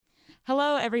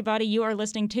Hello, everybody. You are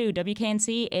listening to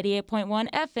WKNC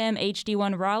 88.1 FM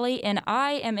HD1 Raleigh, and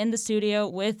I am in the studio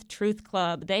with Truth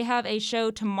Club. They have a show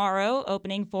tomorrow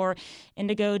opening for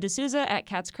Indigo D'Souza at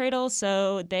Cat's Cradle,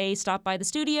 so they stopped by the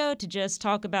studio to just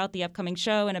talk about the upcoming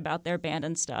show and about their band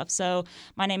and stuff. So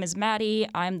my name is Maddie.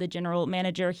 I'm the general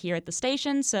manager here at the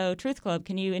station. So Truth Club,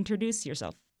 can you introduce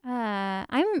yourself?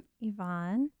 I'm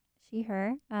Yvonne, she,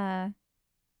 her.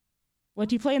 What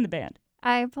do you play in the band?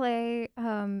 I play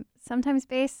sometimes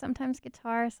bass, sometimes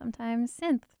guitar, sometimes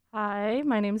synth. Hi,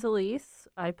 my name's Elise.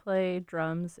 I play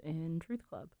drums in Truth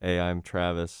Club. Hey, I'm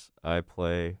Travis. I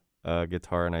play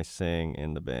guitar and I sing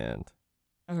in the band.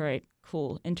 All right,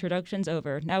 cool. Introduction's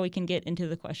over. Now we can get into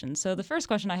the questions. So the first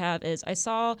question I have is, I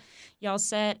saw y'all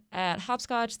set at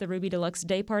Hopscotch, the Ruby Deluxe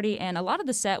Day Party, and a lot of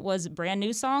the set was brand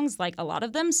new songs, like a lot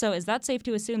of them. So is that safe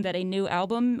to assume that a new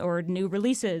album or new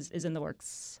releases is in the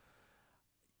works?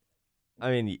 I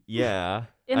mean, yeah.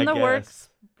 In the guess. works,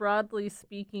 broadly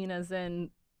speaking, as in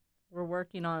we're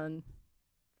working on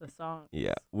the songs.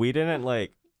 Yeah. We didn't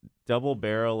Double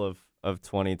Barrel of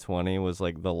 2020 was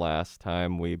the last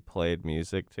time we played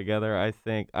music together. I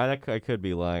think I could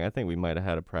be lying. I think we might have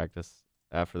had a practice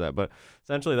after that, but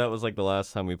essentially that was the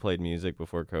last time we played music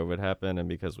before COVID happened. And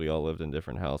because we all lived in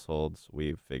different households,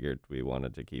 we figured we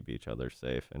wanted to keep each other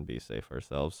safe and be safe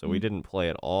ourselves. So we didn't play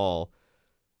at all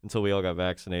until we all got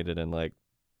vaccinated in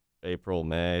April,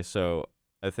 May. So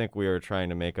I think we were trying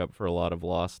to make up for a lot of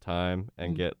lost time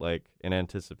and get in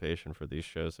anticipation for these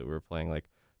shows that we were playing,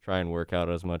 try and work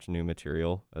out as much new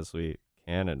material as we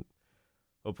can. And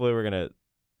hopefully we're going to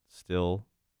still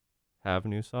have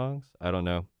new songs. I don't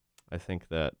know. I think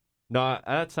that, no,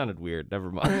 that sounded weird.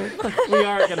 Never mind.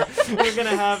 we're going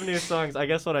to have new songs. I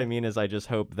guess what I mean is I just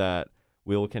hope that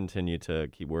we'll continue to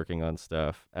keep working on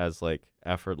stuff as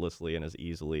effortlessly and as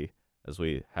easily as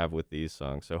we have with these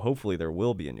songs. So hopefully there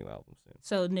will be a new album soon.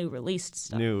 So new released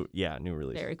stuff. New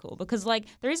release. Very cool. Because the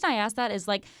reason I asked that is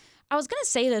I was going to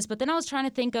say this, but then I was trying to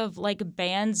think of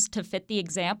bands to fit the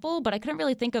example, but I couldn't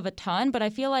really think of a ton. But I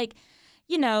feel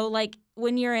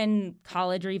when you're in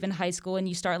college or even high school and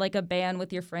you start a band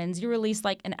with your friends, you release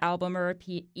an album or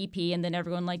a EP, and then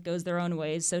everyone goes their own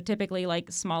ways. So typically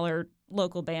smaller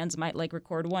local bands might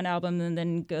record one album and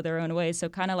then go their own ways. So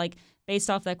kind of based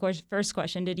off that first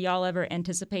question, did y'all ever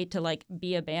anticipate to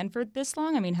be a band for this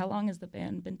long? I mean, how long has the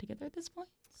band been together at this point?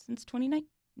 Since 2019?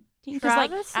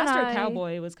 Because Astro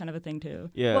Cowboy was kind of a thing too.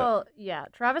 Yeah. Well, yeah.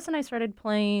 Travis and I started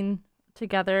playing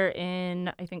together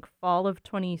in, I think, fall of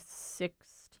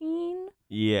 2016.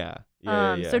 Yeah.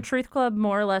 So Truth Club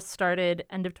more or less started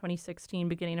end of 2016,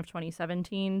 beginning of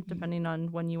 2017, depending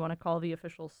on when you want to call the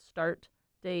official start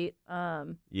date.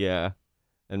 Yeah.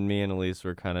 And me and Elise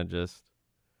were kind of just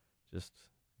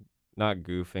not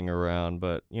goofing around,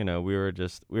 but we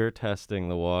were testing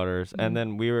the waters. And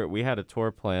then we had a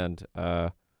tour planned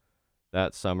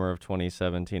that summer of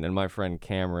 2017, and my friend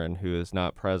Cameron, who is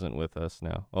not present with us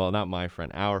now. Well, not my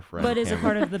friend, our friend. But is a Cameron,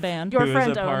 part of the band. Your who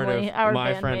friend is a part only, of our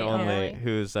my bandmate friend only, only.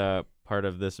 who's part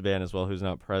of this band as well, who's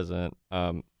not present.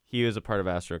 He was a part of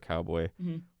Astro Cowboy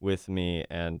with me,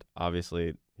 and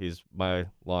obviously he's my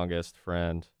longest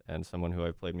friend and someone who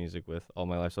I've played music with all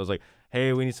my life. So I was like,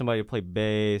 hey, we need somebody to play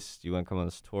bass. Do you want to come on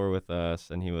this tour with us?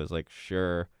 And he was like,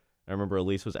 sure. I remember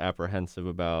Elise was apprehensive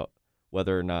about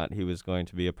whether or not he was going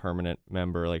to be a permanent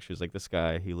member. She was like, this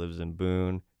guy, he lives in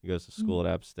Boone. He goes to school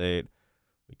at App State.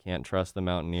 We can't trust the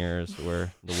Mountaineers.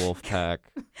 We're the Wolf Pack.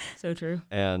 So true.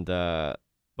 And, but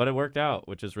it worked out,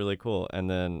 which is really cool. And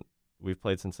then we've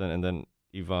played since then. And then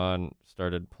Yvonne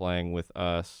started playing with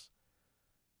us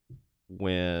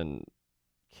when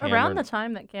around the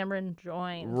time that Cameron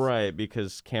joined. Right,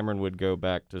 because Cameron would go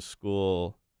back to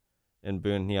school in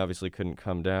Boone. He obviously couldn't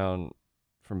come down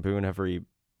from Boone every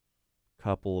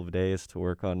couple of days to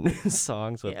work on new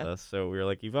songs with us. So we were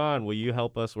like, Yvonne, will you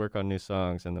help us work on new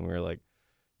songs? And then we were like,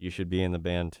 you should be in the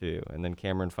band too. And then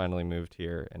Cameron finally moved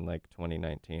here in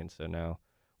 2019. So now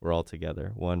we're all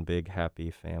together. One big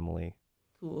happy family.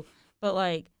 Cool.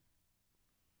 But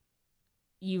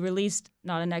you released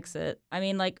Not an Exit. I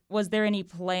mean, was there any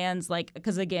plans,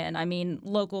 because again, I mean,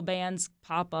 local bands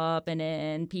pop up and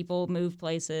then people move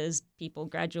places, people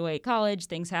graduate college,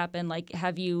 things happen.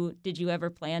 Did you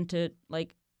ever plan to,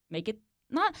 make it,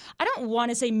 I don't want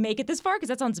to say make it this far because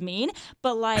that sounds mean,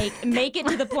 but make it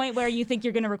to the point where you think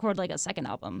you're going to record a second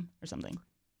album or something?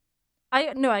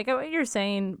 I get what you're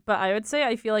saying, but I would say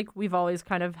I feel like we've always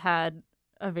kind of had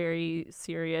a very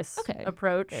serious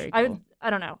approach. Very cool. I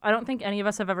don't know. I don't think any of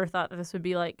us have ever thought that this would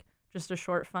be just a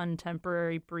short, fun,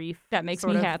 temporary, brief That makes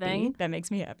sort me of happy. thing. That makes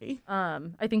me happy.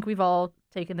 I think we've all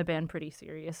taken the band pretty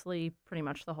seriously pretty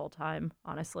much the whole time,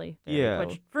 honestly. Yeah.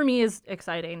 Which for me is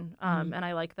exciting. Mhm. And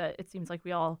I like that it seems like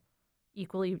we all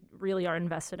equally really are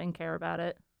invested and care about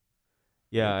it.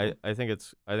 Yeah, Very I think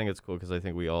it's cool because I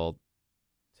think we all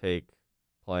take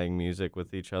playing music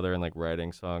with each other and like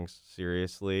writing songs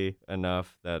seriously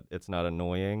enough that it's not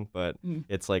annoying, but Mhm.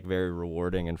 it's like very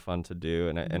rewarding and fun to do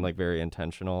and Mhm. like very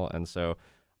intentional. And so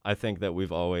I think that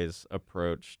we've always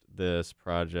approached this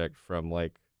project from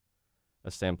like a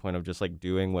standpoint of just like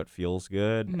doing what feels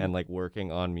good Mhm. and like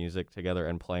working on music together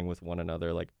and playing with one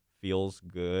another like feels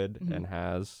good Mhm. and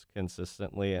has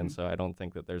consistently. And Mhm. so I don't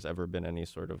think that there's ever been any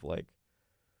sort of like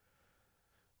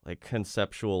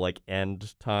conceptual like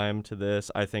end time to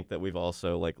this. I think that we've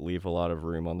also like leave a lot of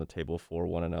room on the table for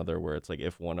one another where it's like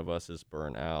if one of us is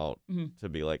burnt out Mhm. to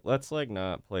be like let's like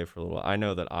not play for a little while. I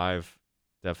know that I've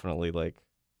definitely like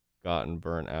gotten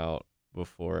burnt out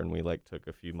before and we like took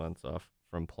a few months off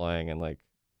from playing and like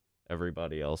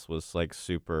everybody else was like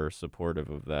super supportive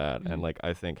of that. Mhm. And like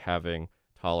I think having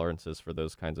tolerances for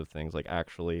those kinds of things like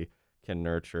actually can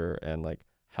nurture and like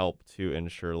help to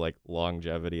ensure like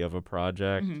longevity of a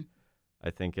project. Mhm.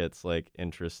 I think it's like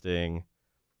interesting.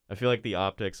 I feel like the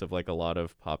optics of like a lot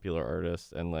of popular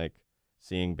artists and like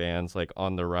seeing bands like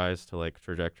on the rise to like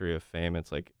trajectory of fame,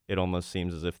 it's like it almost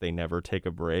seems as if they never take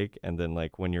a break. And then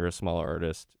like when you're a smaller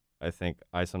artist, I think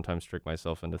I sometimes trick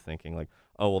myself into thinking like,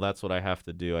 oh well, that's what I have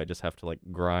to do. I just have to like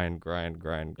grind.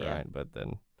 Yeah. But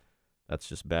then that's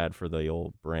just bad for the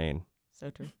old brain. So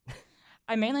true.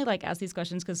 I mainly like ask these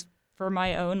questions because for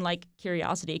my own like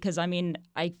curiosity, because I mean,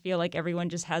 I feel like everyone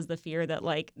just has the fear that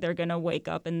like they're gonna wake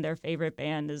up and their favorite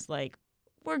band is like,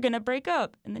 we're gonna break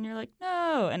up, and then you're like,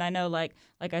 no. And I know like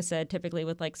I said, typically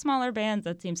with like smaller bands,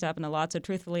 that seems to happen a lot. So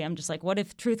truthfully, I'm just like, what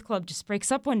if Truth Club just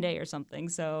breaks up one day or something?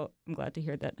 So I'm glad to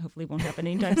hear that. Hopefully, it won't happen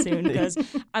anytime soon because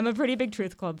I'm a pretty big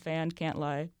Truth Club fan. Can't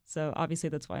lie. So obviously,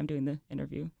 that's why I'm doing the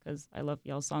interview because I love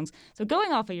y'all's songs. So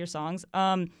going off of your songs,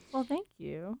 Well, thank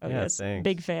you. oh, Yeah, yes, thanks.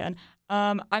 big fan.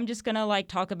 I'm just gonna like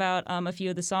talk about a few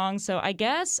of the songs. So I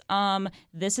guess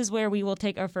this is where we will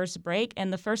take our first break.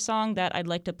 And the first song that I'd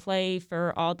like to play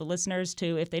for all the listeners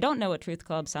to, if they don't know what Truth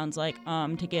Club sounds like,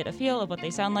 to get a feel of what they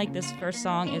sound like. This first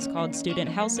song is called Student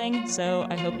Housing. So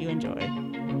I hope you enjoy.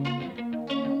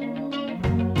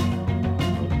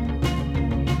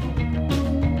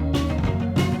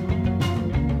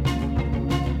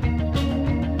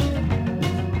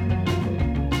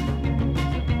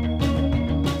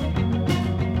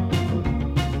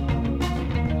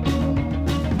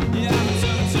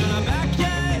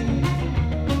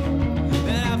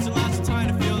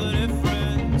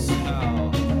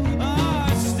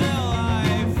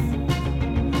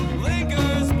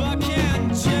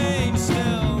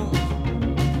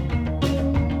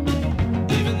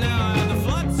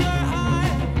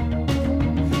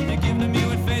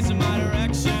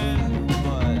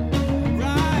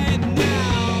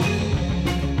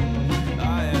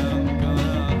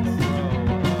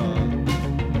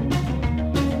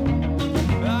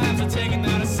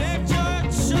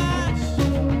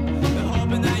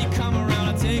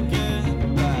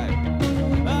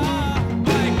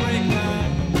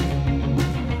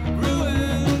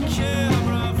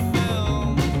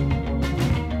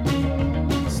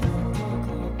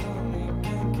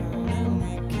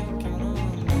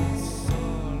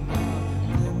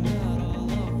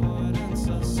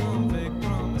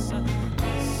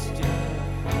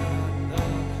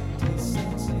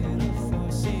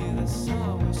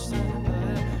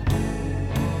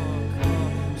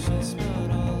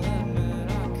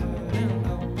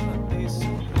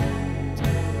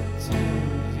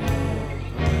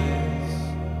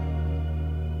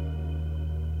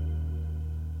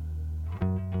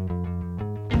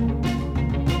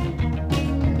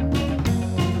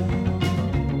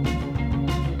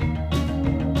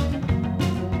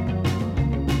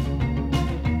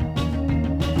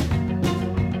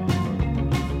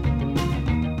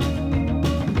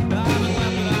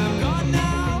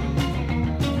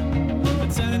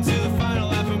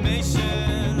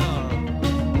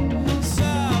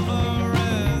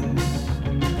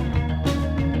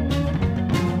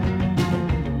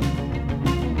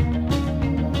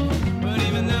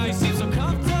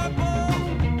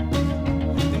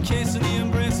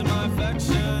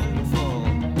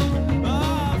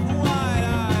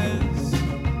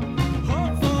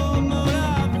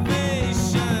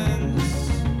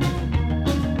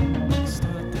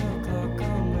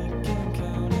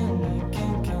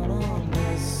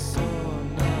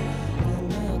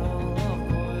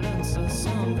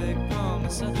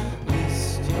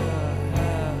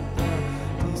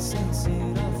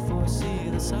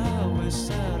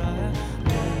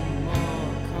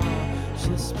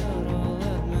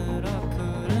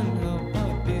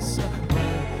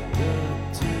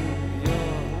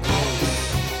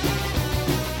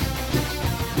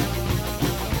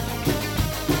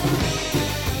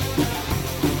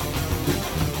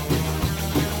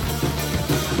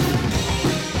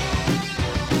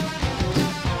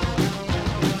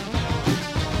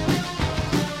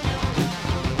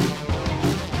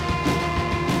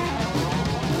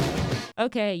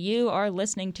 Okay, you are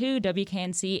listening to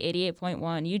WKNC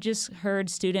 88.1. You just heard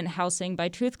Student Housing by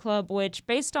Truth Club, which,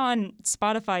 based on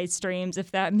Spotify streams, if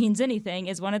that means anything,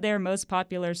 is one of their most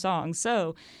popular songs.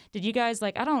 So, did you guys, I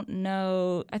don't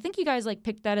know, I think you guys,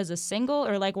 picked that as a single,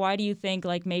 or, why do you think,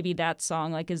 maybe that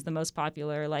song, is the most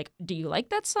popular? Do you like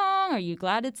that song? Are you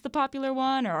glad it's the popular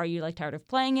one? Or are you, tired of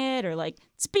playing it? Or,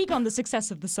 speak on the success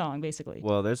of the song, basically.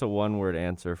 Well, there's a one-word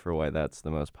answer for why that's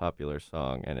the most popular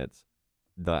song, and it's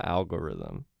the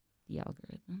algorithm. The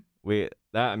algorithm.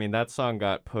 That song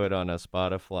got put on a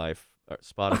Spotify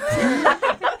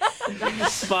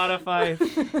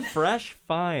Fresh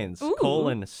Finds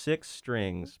Ooh. 6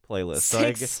 strings playlist.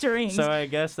 Six strings. So I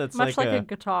guess that's much like a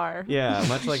guitar. Yeah,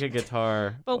 much like a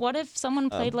guitar. But what if someone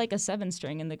played a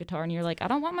 7-string in the guitar and you're like, I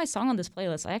don't want my song on this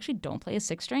playlist. I actually don't play a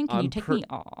 6-string. Can you take me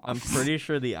off? I'm pretty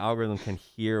sure the algorithm can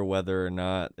hear whether or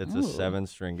not it's a Ooh.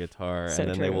 7-string guitar, So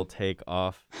and then they true. will take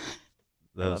off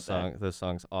those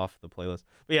songs off the playlist.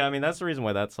 But yeah, that's the reason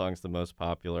why that song's the most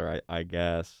popular, I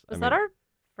guess. Was that our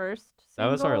first That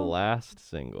was our single? last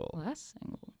single. Last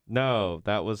single. No,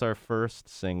 that was our first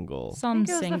single. Some think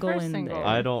it was the single first in single. there.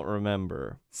 I don't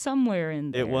remember. Somewhere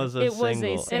in there. It was a It was single.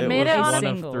 a It single. made it was on a a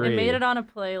single. three. It made it on a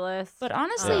playlist. But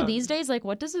honestly, Yeah. these days,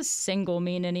 what does a single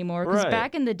mean anymore? Because Right.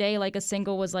 back in the day, a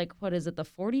single was what is it, the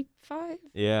 45?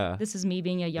 Yeah. This is me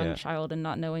being a young Yeah. child and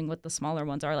not knowing what the smaller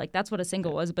ones are. That's what a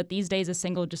single was. But these days, a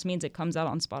single just means it comes out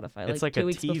on Spotify It's like 2 a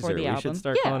weeks teaser. before the We album. should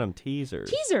start yeah. calling them teasers.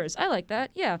 Teasers. I like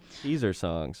that. Yeah. Teaser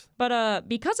songs. But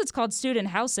because it's called student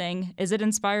housing, is it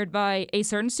inspired by a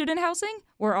certain student housing?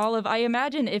 Where I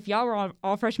imagine if y'all were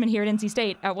all freshmen here at NC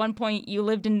State, at one point you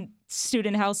lived in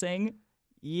student housing.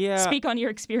 Yeah. Speak on your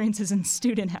experiences in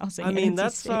student housing. at NC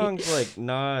that State. song's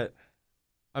not.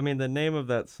 The name of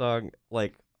that song,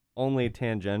 only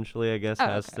tangentially, I guess, Oh,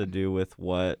 has okay. to do with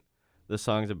what the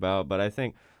song's about. But I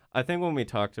think when we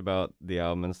talked about the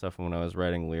album and stuff, when I was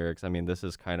writing lyrics, this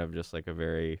is kind of just a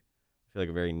very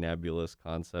nebulous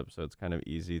concept. So it's kind of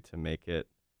easy to make it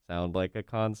sound like a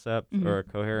concept Mhm. or a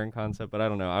coherent concept. But I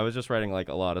don't know. I was just writing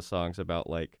a lot of songs about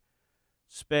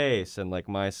space and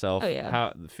myself, Oh, yeah.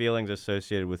 how the feelings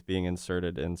associated with being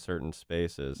inserted in certain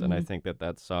spaces. And I Mhm. think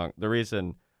that song, the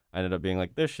reason I ended up being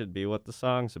this should be what the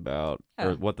song's about or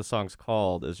Oh. what the song's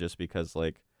called is just because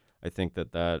I think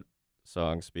that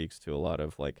song speaks to a lot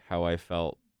of how I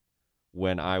felt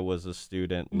when I was a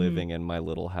student Mhm. living in my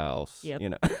little house. Yep.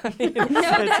 It's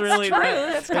that's really true.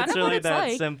 that, That's kind it's of really what it's that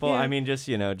like. simple.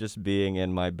 Yeah. Just being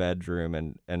in my bedroom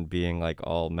and being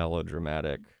all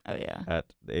melodramatic Oh, yeah.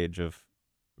 at the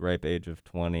ripe age of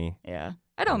 20. Yeah.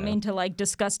 I don't know. mean to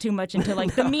discuss too much into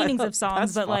the No, meanings no, of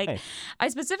songs, that's but fine. I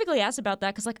specifically asked about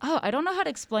that because I don't know how to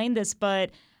explain this,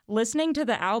 but listening to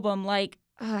the album,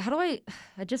 how do I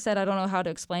just said I don't know how to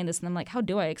explain this, and I'm how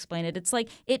do I explain it? It's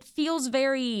it feels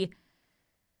very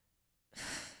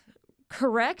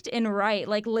correct and right.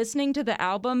 Listening to the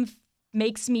album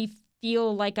makes me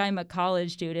feel like I'm a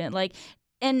college student.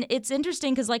 And it's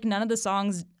interesting because none of the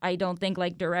songs I don't think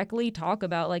directly talk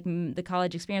about the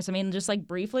college experience. Just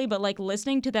briefly, but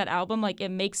listening to that album,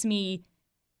 it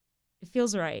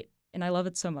feels right, and I love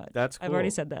it so much. That's I've already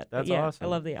cool. said that. That's but yeah, awesome. I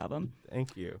love the album.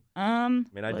 Thank you. I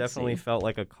I definitely felt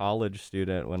like a college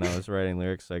student when I was writing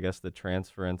lyrics. So I guess the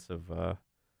transference of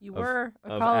you were a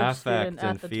of college affect student and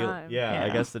at the feel. time. Yeah, I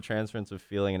Yeah. guess the transference of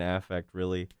feeling and affect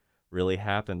really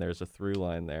happened. There's a through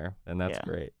line there, and that's Yeah.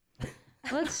 great.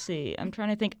 Let's see. I'm trying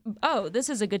to think. Oh, this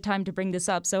is a good time to bring this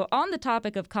up. So on the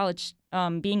topic of college,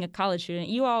 being a college student,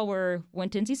 you all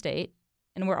went to NC State,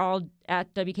 and we're all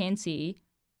at WKNC.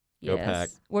 Go Yes. Pack.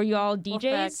 Were you all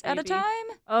DJs at a baby. time?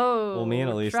 Oh, Well, me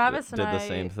and Elise Travis did and the I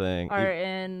same thing. are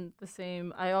in the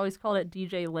same. I always called it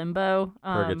DJ Limbo.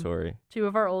 Purgatory. 2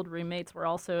 of our old roommates were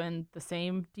also in the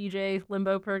same DJ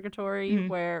Limbo Purgatory, Mhm.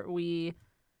 where we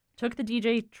took the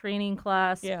DJ training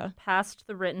class, Yeah. passed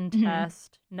the written Mhm.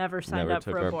 test, never signed Never up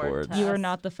took for a our board boards. test. You are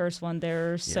not the first one.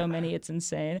 There are so Yeah. many. It's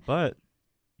insane. But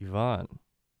Yvonne,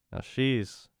 now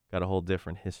she's got a whole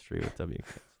different history with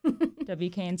WK.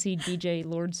 WKNC DJ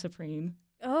Lord Supreme.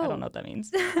 Oh. I don't know what that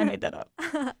means. I made that up.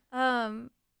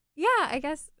 Yeah, I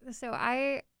guess so.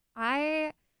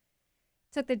 I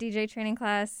took the DJ training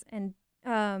class, and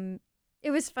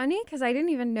it was funny because I didn't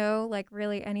even know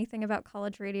really anything about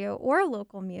college radio or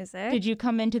local music. Did you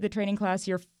come into the training class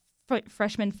your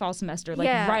freshman fall semester,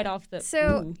 Yeah. right off the?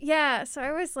 So Ooh. yeah, so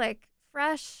I was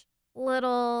fresh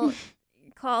little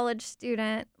college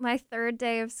student. My 3rd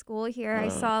day of school here, I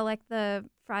saw the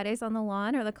Fridays on the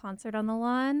Lawn or the concert on the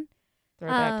lawn. Throw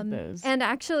back to those. And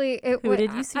actually, Who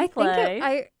did you see I play? think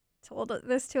I told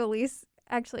this to Elise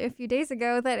actually a few days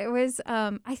ago that it was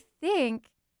I think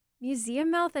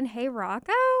Museum Mouth and Hey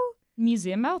Rocco.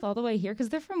 Museum Mouth all the way here because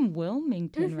they're from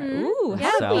Wilmington, right? Mhm. Ooh, Yeah.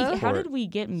 how Southport. did we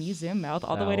get Museum Mouth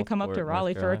all the way to come up to Southport, North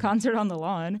Raleigh for a Carolina. concert on the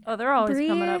lawn? Oh, they're always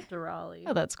coming Brie- up to Raleigh.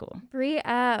 Oh, that's cool. Bree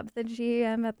Abb, the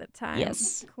GM at the time.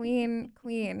 Yes. Queen.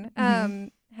 Mm-hmm.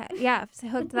 Yeah, so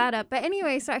hooked that up. But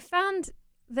anyway, so I found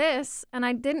this and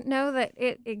I didn't know that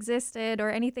it existed or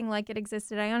anything like it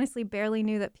existed. I honestly barely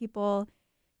knew that people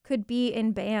could be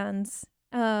in bands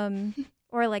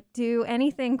or like do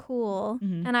anything cool.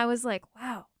 Mhm. And I was like,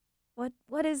 wow,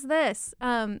 what is this?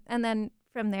 And then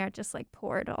from there just like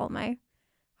poured all my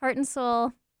heart and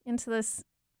soul into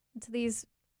these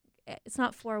it's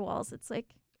not 4 walls, it's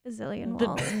like a zillion The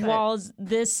walls. but- walls,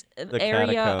 this The area of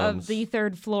catacombs. the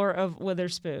 3rd floor of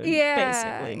Witherspoon. Yeah,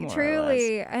 basically, more or less.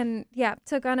 truly. And yeah,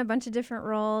 took on a bunch of different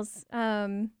roles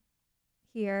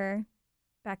here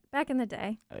back in the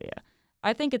day. Oh yeah.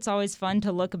 I think it's always fun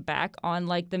to look back on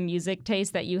like the music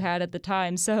taste that you had at the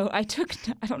time. So I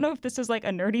don't know if this is like a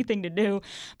nerdy thing to do,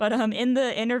 but in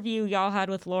the interview y'all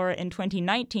had with Laura in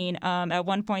 2019, at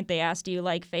one point they asked you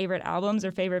like favorite albums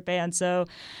or favorite bands. So,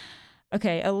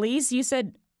 okay, Elise, you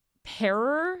said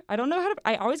Pearer. I don't know how to.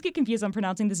 I always get confused on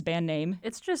pronouncing this band name.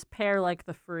 It's just pear like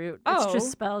the fruit. Oh. It's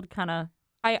just spelled kind of.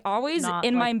 I always Not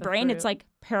in my like the brain it's fruit. like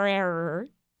Pearer.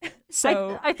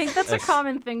 So I think that's a That's-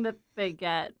 common thing that they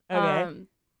get. Okay.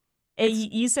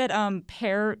 You said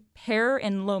Pear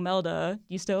and Lomelda.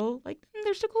 You still like them?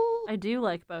 They're still cool. I do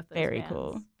like both those Very bands.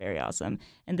 cool. Very awesome.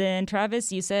 And then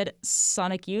Travis, you said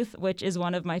Sonic Youth, which is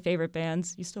one of my favorite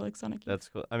bands. You still like Sonic Youth? That's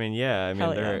cool. I mean, yeah. I mean,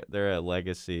 Hell yeah. they're a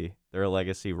legacy. They're a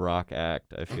legacy rock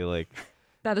act. I feel like.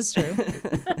 That is true.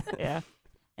 Yeah.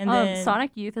 And then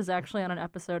Sonic Youth is actually on an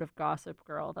episode of Gossip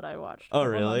Girl that I watched. Oh, a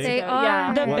couple really? months They ago. are.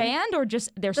 Yeah. the What? band or just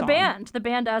their The song?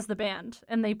 band as the band,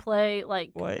 and they play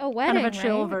like What? A wedding, kind of a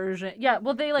chill right? version. Yeah,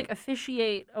 well, they like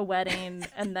officiate a wedding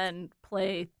and then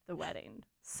play the wedding.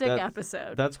 Sick That-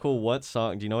 episode. That's cool. What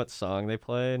song? Do you know what song they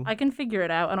played? I can figure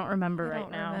it out. I don't remember I right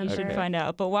don't now. remember. You should Okay. find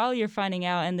out. But while you're finding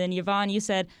out, and then Yvonne, you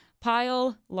said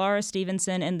Pyle, Laura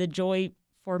Stevenson, and the Joy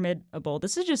Formidable.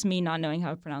 This is just me not knowing how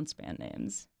to pronounce band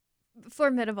names.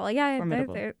 Formidable. Yeah,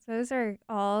 Formidable. those are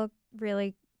all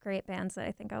really great bands that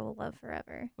I think I will love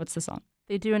forever. What's the song?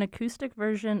 They do an acoustic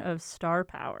version of Star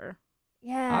Power.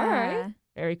 Yeah.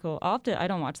 Very cool. I'll have to. I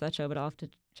don't watch that show, but I'll have to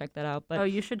check that out. But Oh,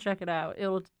 you should check it out.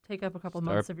 It'll take up a couple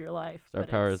Star- months of your life. Star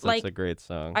but Power it's- is like- that's a great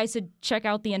song. I should check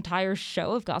out the entire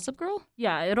show of Gossip Girl.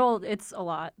 Yeah, it's a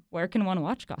lot. Where can one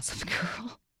watch Gossip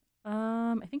Girl?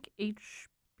 I think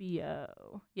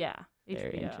HBO. Yeah,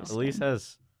 Very HBO. interesting. Elise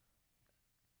has.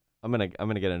 I'm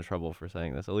gonna get in trouble for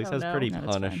saying this. Elise Oh, has no. pretty No,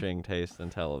 that's fine. punishing taste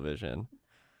in television.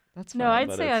 That's No, fine. I'd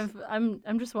but say it's-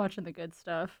 I'm just watching the good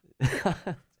stuff.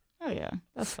 Oh yeah,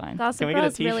 that's fine. Gossip Can we get a Girl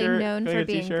is really t-shirt? known Can we for get a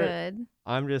being t-shirt? good.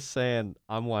 I'm just saying,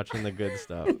 I'm watching the good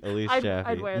stuff. Elise I'd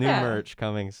Jaffe. wear New that. merch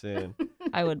coming soon.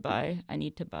 I would buy. I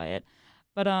need to buy it.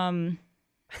 But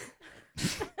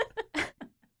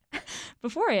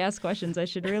before I ask questions, I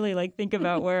should really like think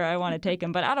about where I want to take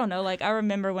them. But I don't know. Like I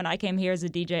remember when I came here as a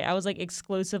DJ, I was like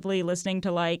exclusively listening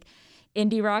to like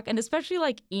indie rock and especially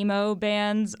like emo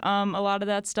bands. A lot of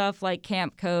that stuff like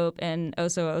Camp Cope and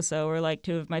Oso Oso were like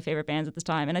 2 of my favorite bands at this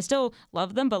time. And I still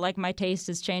love them, but like my taste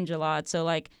has changed a lot. So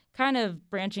like kind of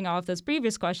branching off those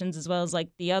previous questions as well as like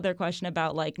the other question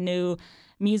about like new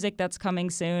music that's coming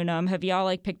soon. Have y'all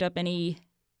like picked up any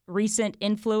recent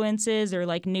influences or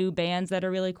like new bands that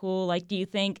are really cool? Like, do you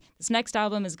think this next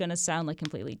album is going to sound like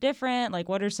completely different? Like,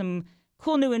 what are some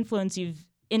cool new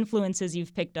influences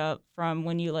you've picked up from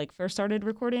when you like first started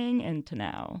recording and to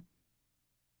now?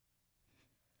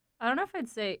 I don't know if I'd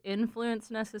say influence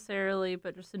necessarily,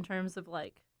 but just in terms of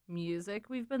like music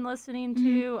we've been listening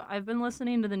to. I've been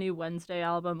listening to the new Wednesday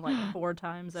album like 4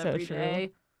 times So every true.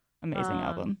 day. Amazing Um,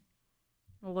 album.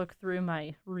 I'll look through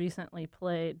my recently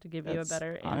played to give you a That's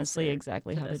better honestly answer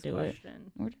exactly how to this do it.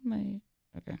 question. Where did my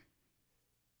okay?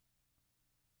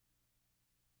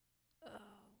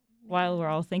 While we're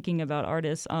all thinking about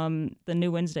artists, the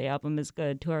new Wednesday album is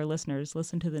good. To our listeners,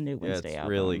 listen to the new Yeah, Wednesday it's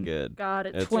album. really good. God,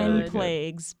 it's It's Twin really good. good.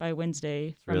 Plagues by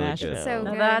Wednesday from really good. Nashville. So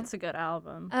Now good. that's a good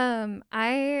album.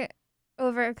 I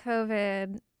over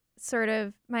COVID sort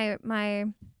of my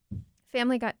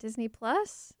family got Disney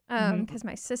Plus Mhm. because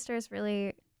my sister's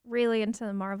really into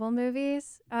the Marvel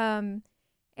movies and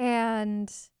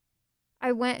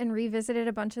I went and revisited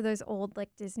a bunch of those old like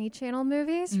Disney Channel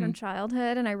movies from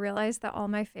childhood and I realized that all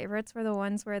my favorites were the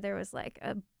ones where there was like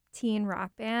a teen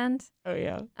rock band Oh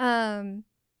yeah. and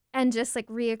just like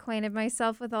reacquainted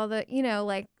myself with all the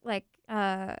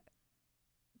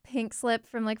Pink Slip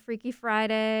from like Freaky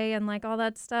Friday and like all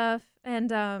that stuff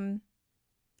and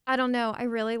I don't know, I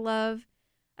really love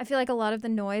I feel like a lot of the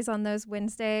noise on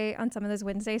some of those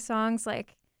Wednesday songs,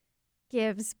 like,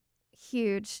 gives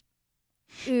huge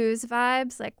ooze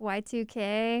vibes, like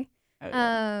Y2K,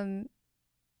 Okay.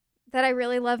 that I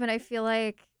really love, and I feel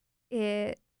like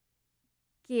it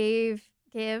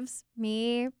gives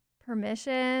me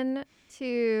permission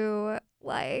to,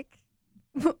 like,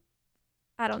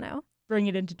 I don't know. Bring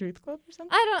it into Truth Club or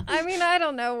something? I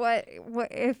don't know what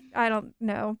if I don't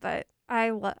know, but I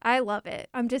love it.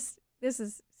 This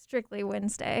is strictly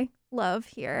Wednesday love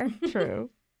here. True.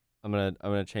 I'm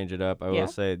gonna change it up. I Yeah. will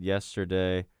say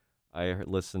yesterday I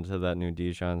listened to that new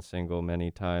Dijon single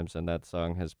many times, and that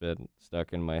song has been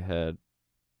stuck in my head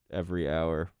every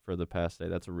hour for the past day.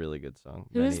 That's a really good song.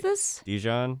 Who is this?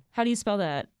 Dijon. How do you spell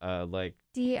that? Like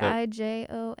Dijon.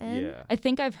 yeah. I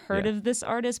think I've heard Yeah. of this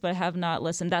artist, but I have not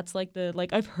listened. That's like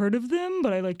I've heard of them,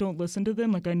 but I like don't listen to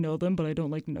them. Like I know them, but I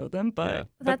don't like know them. But Yeah.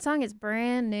 That song is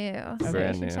brand new, so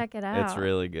Brand you should new. check it out. It's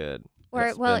really good. or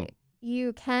It's well, been-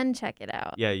 you can check it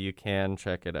out. yeah, you can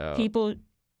check it out. people,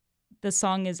 the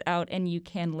song is out and you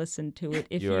can listen to it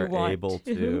if you, you are want able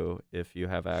to if you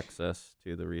have access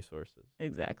to the resources.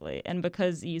 Exactly. And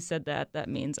because you said that, that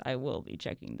means I will be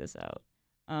checking this out.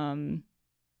 Do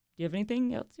you have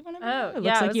anything else you want to Oh, It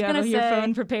yeah, looks I like was you have gonna your say-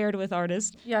 phone prepared with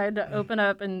artists. Yeah, I had to open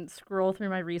up and scroll through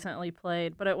my recently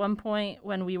played. But at one point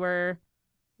when we were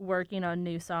working on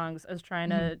new songs, I was trying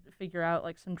to figure out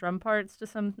like some drum parts to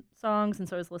some songs, and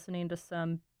so I was listening to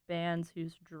some bands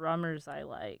whose drummers I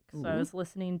like. So I Ooh. was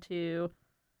listening to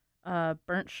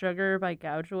Burnt Sugar by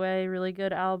Gougeway, really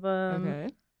good album. Okay.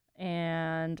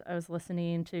 And I was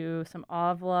listening to some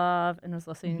Ovlov, and was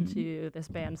listening Mhm. to this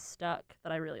band Stuck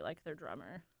that I really like their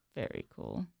drummer. Very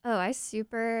cool. Oh, I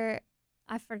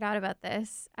forgot about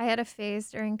this. I had a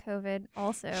phase during COVID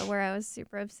also where I was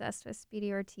super obsessed with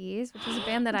Speedy Ortiz, which is a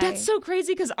band that That's so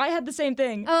crazy because I had the same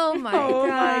thing. Oh my oh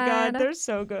god. my god, they're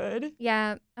so good.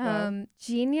 Yeah. Wow.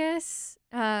 Genius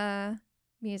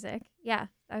music. Yeah,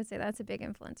 I would say that's a big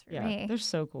influence for Yeah, me. they're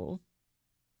so cool.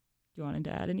 Do you wanted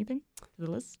to add anything to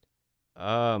the list?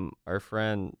 Our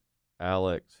friend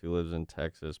Alex, who lives in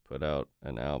Texas, put out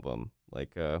an album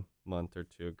like a month or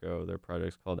two ago. Their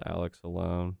project's called Alex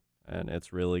Alone, and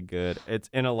it's really good. It's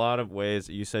in a lot of ways.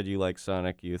 You said you like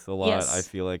Sonic Youth a lot. Yes. I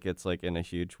feel like it's like in a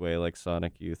huge way like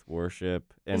Sonic Youth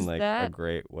Worship in Is like a that-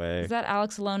 great way. Is that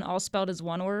Alex Alone all spelled as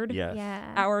one word? Yes.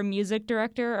 Yeah. Our music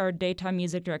director, our daytime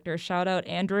music director, shout out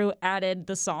Andrew, added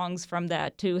the songs from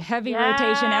that to heavy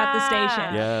rotation at the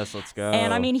station. Yes, let's go.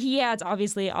 And I mean, he adds,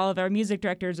 obviously, all of our music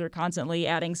directors are constantly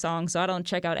adding songs, so I don't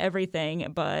check out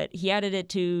everything, but he added it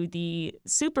to the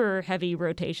super heavy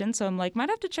rotation. So I'm like, might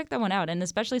have to check that one out. And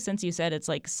especially since you said it's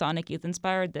like Sonic Youth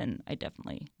inspired, then I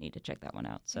definitely need to check that one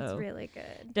out. It's So really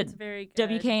good. It's very good.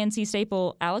 WKNC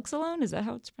staple Alex Alone, is that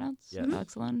how it's pronounced? Yes.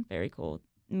 Alex Alone? Very cool.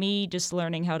 Me just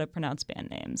learning how to pronounce band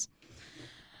names.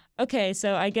 Okay,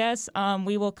 so I guess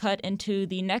we will cut into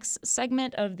the next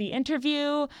segment of the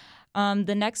interview.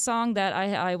 The next song that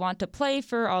I want to play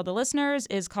for all the listeners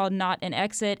is called Not an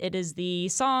Exit. It is the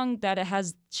song that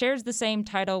shares the same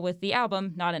title with the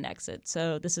album, Not an Exit.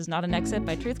 So this is Not an Exit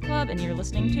by Truth Club, and you're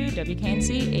listening to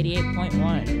WKNC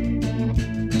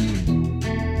 88.1.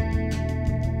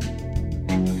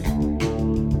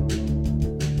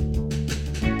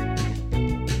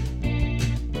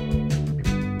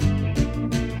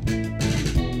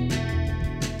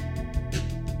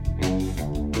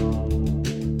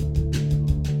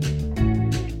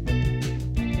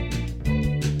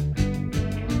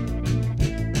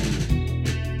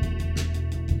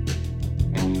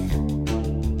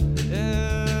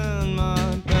 In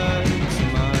my bed to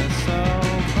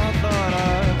myself, I thought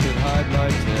I could hide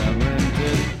like Cameron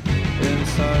did.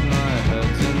 Inside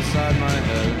my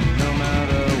head, no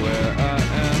matter where I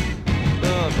am.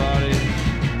 The body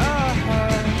I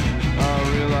had, I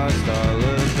realized I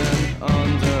lived in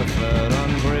underfed,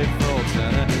 ungrateful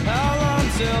tenant. How long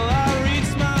till I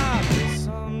reach my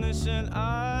omniscient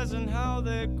eyes and how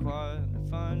they quietly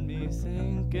find me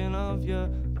thinking of you.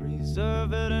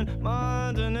 Preserve it in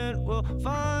mind and it will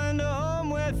find a home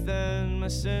within my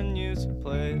sinews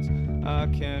place. I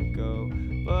can't go,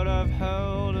 but I've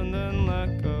held and then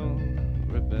let go.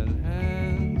 Ripping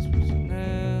hands, pushing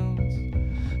nails,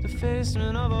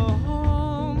 defacement of a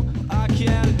home. I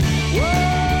can't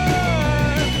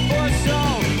work for so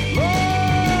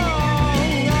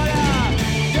long. But I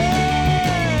did,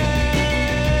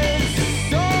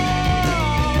 so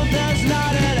there's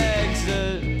not an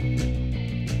exit.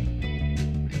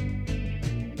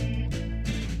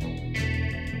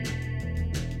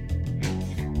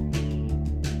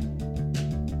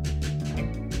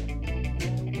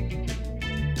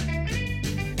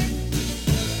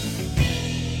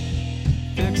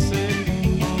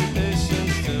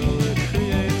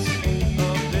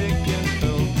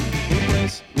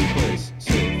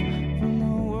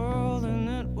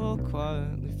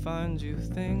 you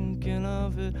thinking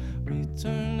of it?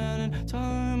 Return, and in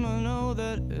time I know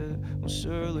that it will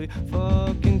surely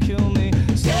fucking kill me.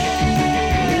 Stay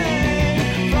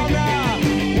from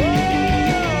the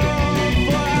world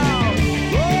for how long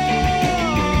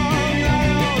I don't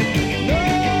know.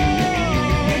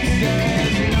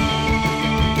 There's not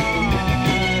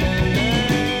an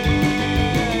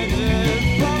exit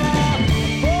from a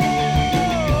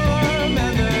form,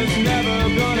 and there's never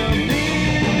gonna be.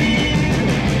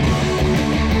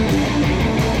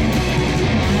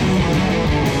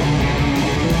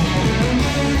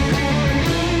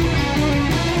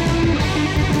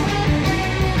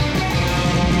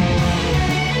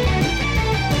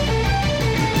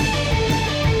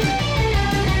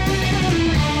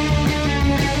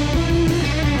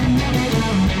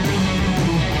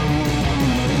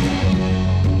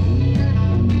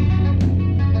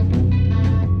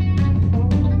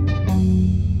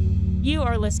 You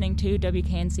are listening to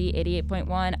WKNC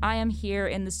 88.1. I am here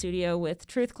in the studio with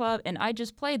Truth Club, and I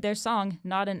just played their song,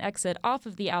 Not an Exit, off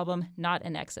of the album Not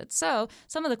an Exit. So,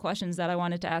 some of the questions that I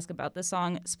wanted to ask about this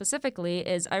song specifically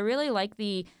is I really like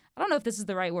I don't know if this is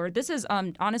the right word. This is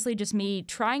honestly just me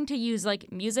trying to use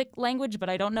like music language, but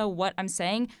I don't know what I'm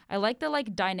saying. I like the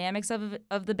like dynamics of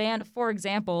the band. For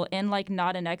example, in like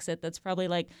Not an Exit, that's probably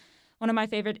like one of my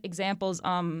favorite examples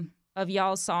of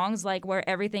y'all's songs, like where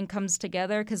everything comes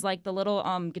together, because like the little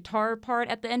guitar part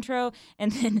at the intro,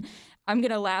 and then I'm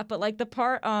gonna laugh, but like the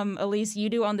part Elise you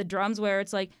do on the drums where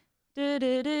it's like like,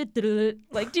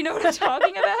 do you know what I'm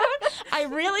talking about? I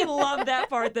really love that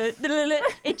part.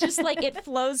 It just like it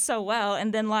flows so well.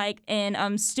 And then like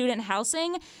in Student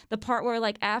Housing, the part where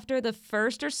like after the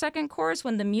first or second chorus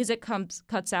when the music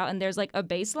cuts out and there's like a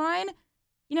bass line,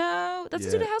 you know, that's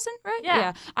Student Housing, right?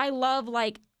 Yeah. I love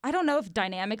like, I don't know if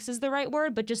dynamics is the right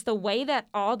word, but just the way that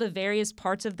all the various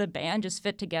parts of the band just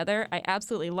fit together. I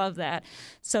absolutely love that.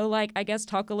 So, like, I guess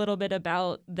talk a little bit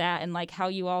about that and, like, how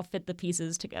you all fit the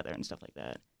pieces together and stuff like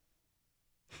that.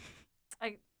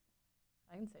 I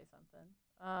can say something.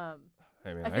 I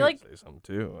mean, I I feel like- can say something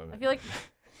too. I I feel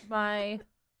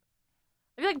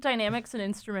like dynamics and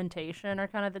instrumentation are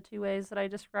kind of the two ways that I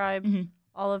describe Mhm.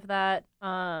 all of that.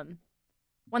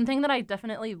 One thing that I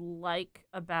definitely like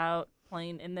about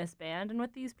playing in this band and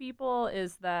with these people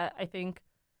is that I think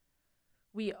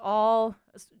we all,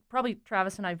 probably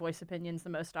Travis and I voice opinions the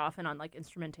most often on like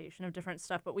instrumentation of different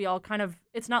stuff, but we all kind of,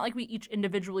 it's not like we each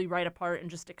individually write a part and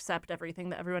just accept everything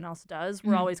that everyone else does.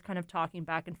 We're Mhm. always kind of talking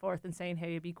back and forth and saying,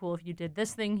 hey, it'd be cool if you did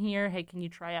this thing here. Hey, can you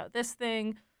try out this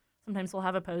thing? Sometimes we'll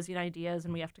have opposing ideas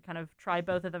and we have to kind of try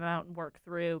both of them out and work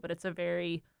through, but it's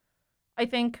I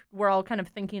think we're all kind of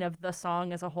thinking of the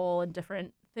song as a whole and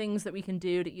different things that we can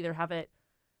do to either have it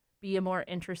be a more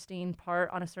interesting part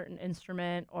on a certain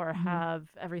instrument or have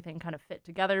everything kind of fit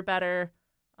together better.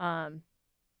 Yeah,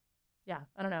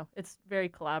 I don't know. It's very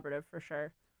collaborative for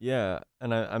sure. Yeah,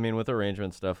 and I mean with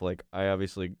arrangement stuff, like I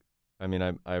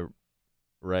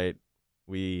write,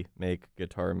 we make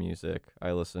guitar music.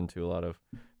 I listened to a lot of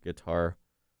guitar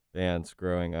bands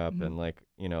growing up, Mhm. and like,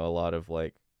 you know, a lot of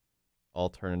like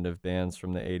alternative bands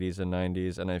from the 80s and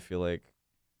 90s, and I feel like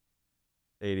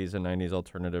 80s and 90s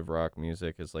alternative rock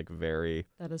music is like very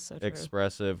That is so true.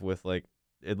 expressive with like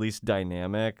at least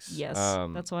dynamics. Yes,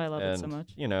 that's why I love it so and,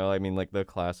 much. You know, I mean, like the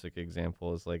classic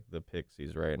example is like the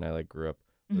Pixies, right? And I like grew up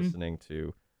Mhm. listening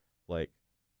to like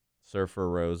Surfer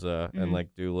Rosa and Mhm.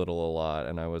 like Doolittle a lot,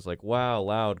 and I was like, wow,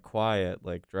 loud, quiet,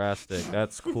 like drastic,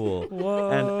 that's cool. Whoa.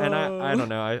 And I don't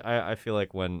know, I feel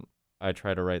like when I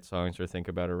try to write songs or think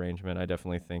about arrangement, I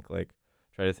definitely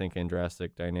try to think in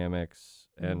drastic dynamics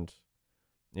and,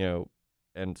 you know,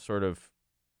 and sort of,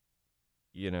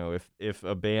 you know, if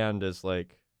a band is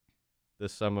like the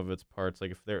sum of its parts,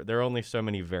 like if there are only so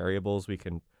many variables we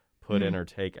can put in or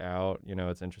take out, you know,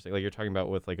 it's interesting. Like you're talking about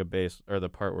with like a bass, or the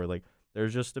part where like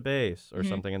there's just a bass or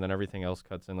something and then everything else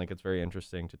cuts in. Like it's very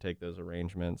interesting to take those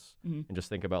arrangements and just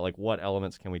think about like what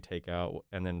elements can we take out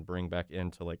and then bring back in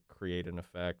to like create an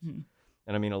effect. And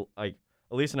I mean, like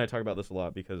Elise and I talk about this a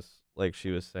lot because like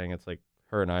she was saying, it's like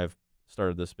her and I have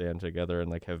started this band together and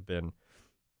like have been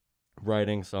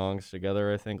writing songs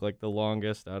together, I think like the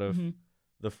longest out of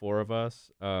the four of us.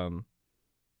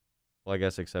 Well, I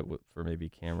guess except for maybe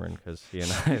Cameron, because he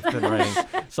and I have been writing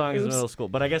songs in middle school.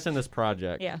 But I guess in this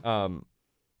project,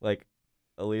 like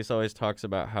Elise always talks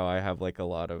about how I have like a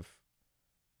lot of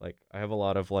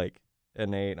like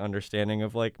innate understanding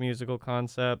of like musical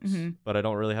concepts, but I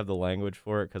don't really have the language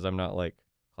for it because I'm not like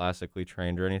classically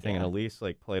trained or anything. And Elise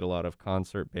like played a lot of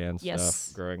concert band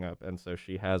stuff growing up, and so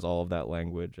she has all of that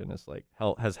language and is like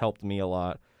has helped me a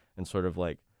lot in sort of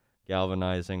like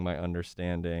galvanizing my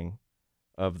understanding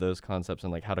of those concepts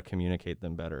and like how to communicate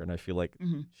them better. And I feel like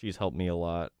Mhm. she's helped me a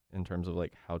lot in terms of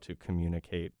like how to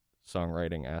communicate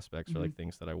songwriting aspects or like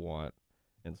things that I want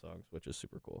in songs, which is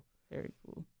super cool. Very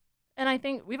cool. And I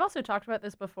think we've also talked about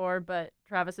this before, but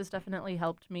Travis has definitely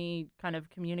helped me kind of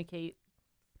communicate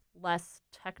less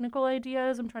technical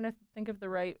ideas. I'm trying to think of the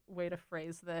right way to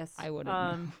phrase this. I wouldn't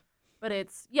know. But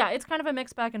it's kind of a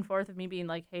mix back and forth of me being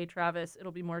like, hey, Travis,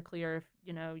 it'll be more clear if,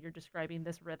 you're describing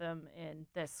this rhythm in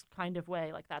this kind of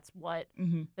way. Like that's what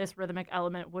this rhythmic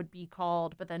element would be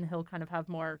called. But then he'll kind of have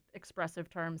more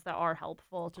expressive terms that are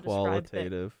helpful to describe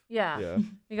Qualitative. Yeah.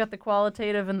 We got the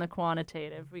qualitative and the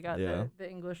quantitative. We got Yeah. the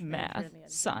English major Math, and the engineer.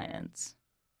 science,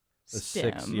 The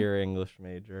STEM. 6-year English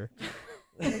major.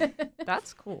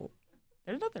 That's cool.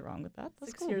 There's nothing wrong with that.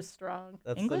 That's 6 cool. years strong.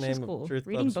 That's English the is name cool. of Truth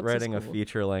Reading Bub's books is writing a cool.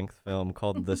 feature-length film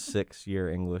called The 6-Year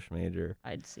English Major.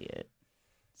 I'd see it.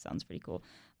 Sounds pretty cool.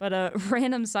 But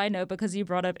random side note, because you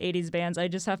brought up 80s bands, I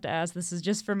just have to ask, this is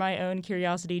just for my own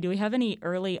curiosity. Do we have any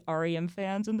early REM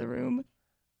fans in the room?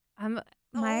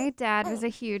 My dad was a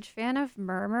huge fan of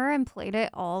Murmur and played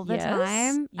it all the Yes,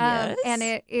 time. yes. And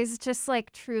it is just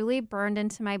like truly burned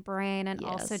into my brain and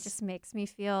also Yes. just makes me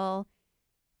feel.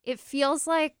 It feels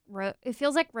like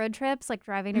road trips, like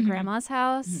driving to Mhm. grandma's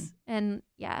house, and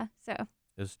yeah. So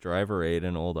Is Driver 8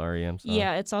 an old REM song?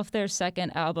 Yeah, it's off their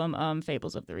second album,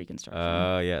 Fables of the Reconstruction.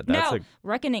 Oh, yeah. That's No,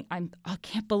 Reckoning. I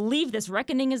can't believe this.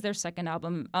 Reckoning is their second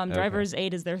album. Drivers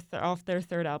 8 is their off their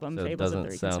third album. so it Fables of the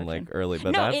doesn't Reconstruction. sound like early,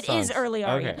 but No, that it sounds... is early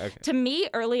REM. Okay. To me,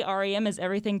 early REM is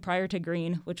everything prior to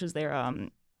Green, which was their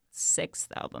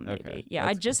sixth album, maybe. Okay, Yeah, I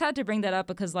that's just had to bring that up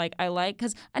because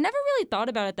because I never really thought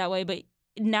about it that way, but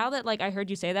now that I heard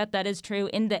you say that is true.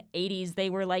 In the 80s, they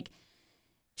were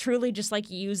truly just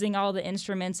using all the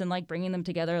instruments and bringing them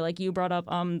together. Like you brought up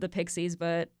the Pixies,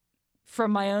 but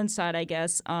from my own side, I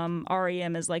guess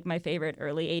REM is my favorite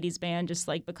early 80s band, just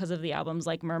because of the albums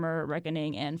like Murmur,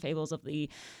 Reckoning, and Fables of the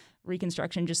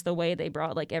Reconstruction, just the way they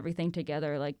brought everything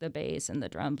together, like the bass and the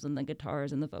drums and the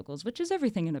guitars and the vocals, which is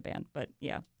everything in a band. But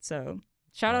yeah, so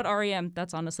shout out REM.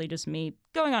 That's honestly just me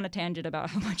going on a tangent about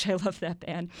how much I love that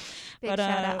band. big But,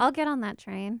 shout out. I'll get on that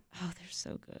train. Oh, they're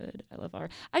so good. I love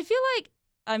I feel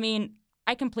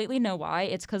I completely know why.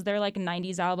 It's because they're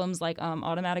 90s albums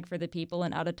Automatic for the People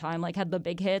and Out of Time had the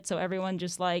big hit, so everyone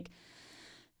just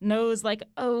knows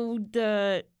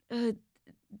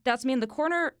That's Me in the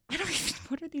Corner. I don't even,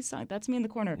 what are these songs? That's Me in the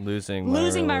Corner. Losing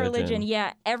My Religion.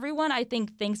 Yeah, everyone I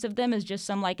think thinks of them as just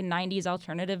some 90s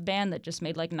alternative band that just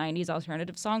made 90s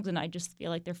alternative songs, and I just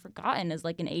feel they're forgotten as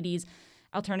an 80s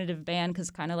alternative band because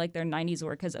kind of their 90s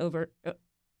work has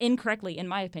incorrectly, in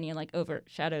my opinion,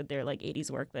 overshadowed their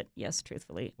 80s work. But yes,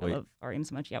 truthfully, Wait. I love REM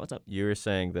so much. Yeah, what's up? You were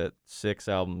saying that 6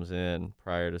 albums in,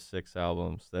 prior to 6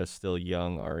 albums, that's still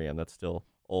young REM. That's still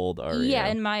old REM. Yeah,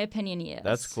 in my opinion, yes.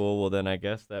 That's cool. Well, then I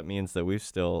guess that means that we're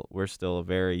still a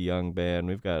very young band.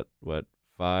 We've got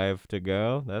 5 to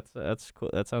go. That's cool.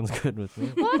 That sounds good with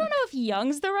me. Well, I don't know if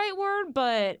young's the right word,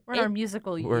 but We're in our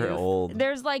musical youth. We're old.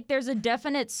 there's a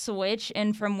definite switch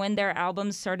in from when their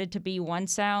albums started to be one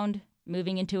sound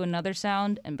moving into another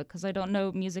sound, and because I don't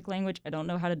know music language, I don't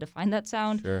know how to define that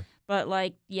sound. Sure. But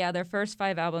their first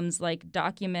 5 albums,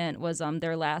 Document was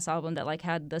their last album that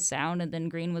had the sound, and then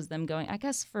Green was them going, I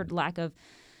guess for lack of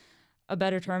a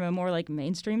better term, a more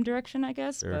mainstream direction, I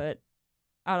guess. Sure. But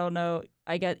I don't know.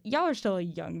 I get y'all are still a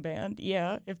young band,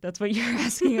 yeah, if that's what you're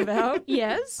asking about.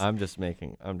 Yes. I'm just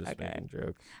making Okay.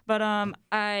 jokes. But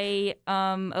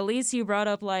Elise, you brought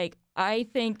up I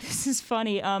think this is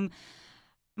funny.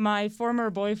 My former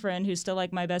boyfriend, who's still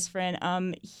my best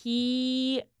friend,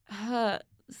 he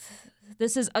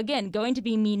this is again going to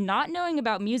be me not knowing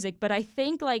about music, but I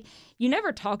think you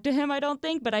never talked to him, I don't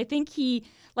think, but I think he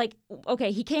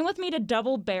he came with me to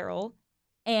Double Barrel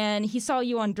and he saw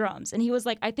you on drums and he was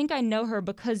I think I know her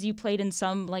because you played in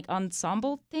some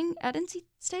ensemble thing at NC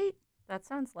State. That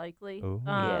sounds likely. Oh.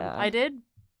 Yeah. I did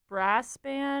brass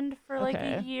band for a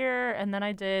Okay. year, and then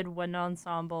I did wind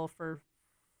ensemble for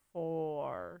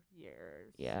 4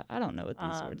 years. Yeah, I don't know what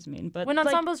these words mean, but Wind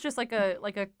ensemble is just like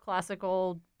a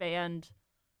classical band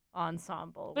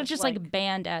ensemble. But it's with, just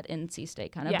band at NC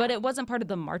State kind of. Yeah. But it wasn't part of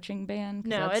the marching band. 'Cause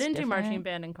No, I that's didn't do marching different.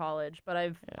 band in college, but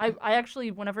Yeah. I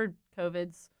actually, whenever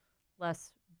COVID's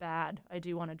less bad, I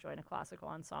do want to join a classical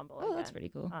ensemble. Oh, that's again. pretty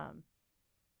cool.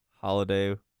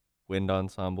 Holiday Wind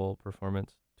Ensemble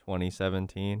performance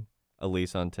 2017.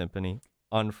 Elise on timpani.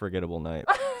 Unforgettable night.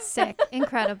 Sick,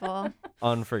 incredible.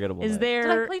 Unforgettable Is night. Did I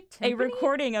there play a timpani?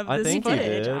 recording of I this think you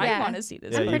footage? did. I Yeah. want to see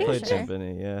this. Yeah, I'm you pretty played sure.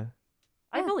 timpani, yeah.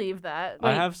 I believe that. I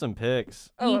Wait. have some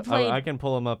pics. You Oh, played I can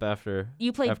pull them up after.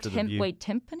 you played after the view.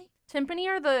 timpani? Timpani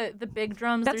are the big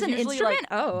drums. That's There's an usually, instrument?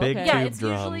 Like, Oh, Big okay. yeah, tube it's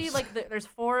usually drums. like there's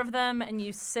 4 of them, and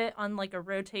you sit on like a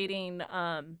rotating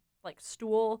like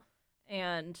stool,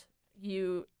 and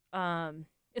you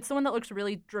it's the one that looks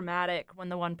really dramatic when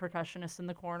the one percussionist in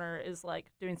the corner is like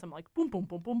doing some like boom boom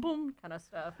boom boom boom kind of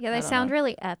stuff. Yeah, I they don't sound know.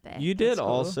 really epic. You did That's cool.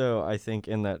 also, I think,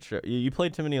 in that show. You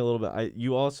played Timpani a little bit.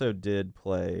 You also did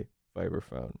play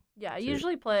vibraphone. Yeah, I Too,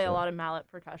 usually play a so. lot of mallet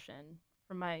percussion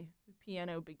from my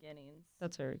piano beginnings.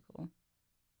 That's very cool.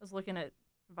 I was looking at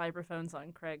vibraphones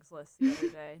on Craigslist the other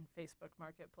day in Facebook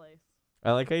Marketplace.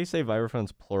 I like how you say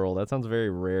vibraphones plural. That sounds very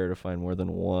rare to find more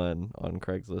than one on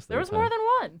Craigslist. There at a was more time.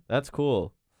 than one. That's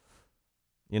cool.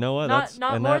 You know what? Not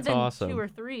more that's than awesome. 2 or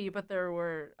 3, but there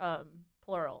were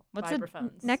plural What's the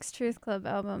vibraphones. Next Truth Club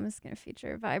album is going to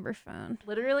feature a vibraphone.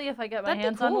 Literally, if I get my That'd be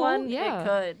hands on cool, one, yeah.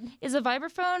 it could. Is a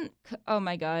vibraphone? Oh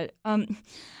my god.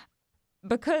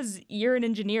 Because you're in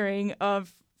engineering,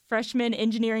 of freshman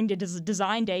engineering to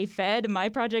design day fed, my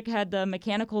project had the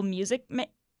mechanical music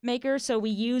maker, so we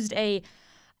used a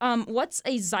what's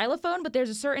a xylophone, but there's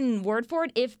a certain word for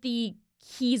it if the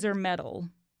keys are metal.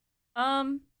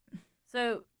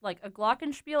 So like a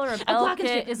glockenspiel or a bell glockenspiel,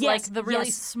 kit is yes, like the really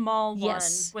yes, small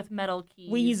yes. one with metal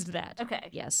keys. We used that. Okay.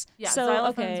 Yes. Yeah, So xylophones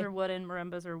okay. are wooden,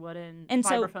 marimbas are wooden, And so-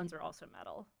 vibraphones are also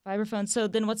metal. Vibraphone. So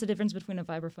then what's the difference between a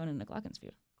vibraphone and a glockenspiel?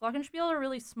 Glockenspiel are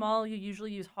really small. You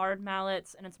usually use hard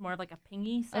mallets, and it's more of like a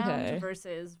pingy sound Okay.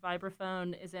 versus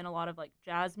vibraphone is in a lot of like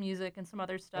jazz music and some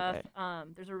other stuff. Okay.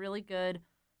 There's a really good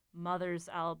Mothers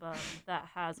album that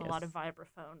has a lot Yes. of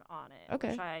vibraphone on it, Okay.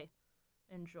 which I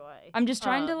enjoy. I'm just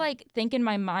trying to Um, like think in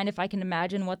my mind if I can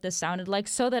imagine what this sounded like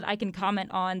so that I can comment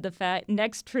on the fact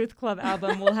next Truth Club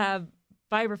album will have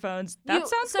vibraphones. That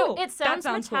sounds so cool. it That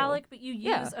sounds cool. metallic, but you use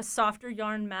Yeah. a softer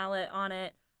yarn mallet on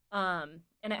it, and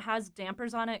it has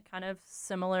dampers on it, kind of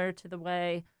similar to the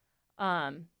way,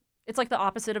 it's like the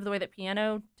opposite of the way that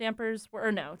piano dampers were.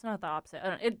 Or no, it's not the opposite. I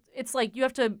don't, it's like you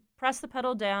have to press the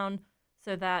pedal down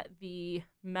so that the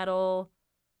metal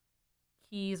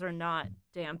keys are not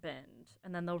dampened,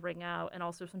 and then they'll ring out. And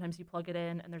also sometimes you plug it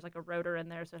in, and there's like a rotor in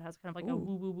there, so it has kind of like a Ooh.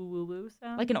 woo woo woo woo woo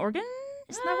sound. Like an organ?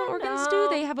 Isn't that what organs do? No.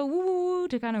 They have a woo woo woo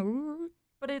to kind of woo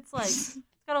But it's like it's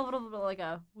got a little bit like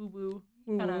a woo woo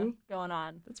woo kind woo. of going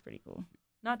on. That's pretty cool.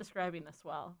 Not describing this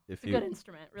well. If It's a you- good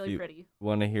instrument, really you- pretty.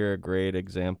 Want to hear a great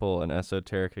example, an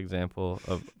esoteric example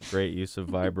of great use of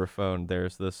vibraphone?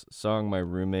 There's this song my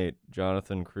roommate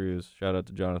Jonathan Cruz, shout out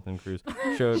to Jonathan Cruz,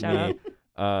 showed Shout me.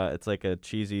 It's like a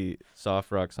cheesy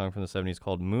soft rock song from the 70s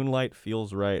called "Moonlight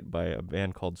Feels Right" by a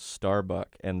band called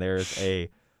Starbuck, and there's a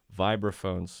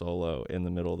vibraphone solo in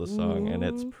the middle of the song, and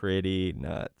it's Ooh. pretty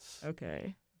nuts.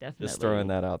 Okay. Definitely. Just throwing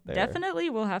that out there. Definitely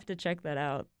we'll have to check that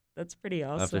out. That's pretty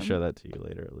awesome. I'll have to show that to you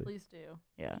later, at least. Please do.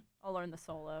 Yeah. I'll learn the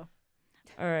solo.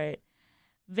 All right.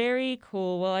 Very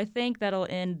cool. Well, I think that'll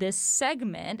end this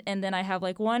segment. And then I have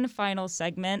like one final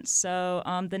segment. So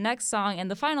the next song and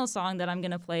the final song that I'm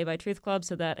going to play by Truth Club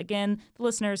so that, again, the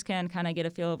listeners can kind of get a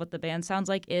feel of what the band sounds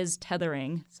like is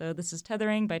Tethering. So this is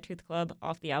Tethering by Truth Club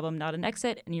off the album Not an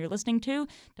Exit. And you're listening to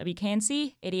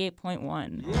WKNC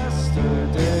 88.1.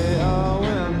 Yesterday I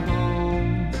went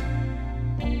home,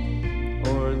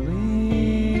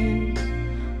 Orleans,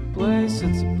 place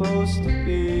it's supposed to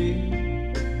be.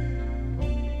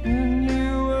 And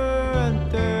you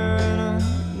weren't there, and I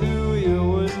knew you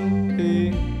wouldn't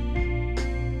be.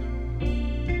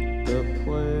 The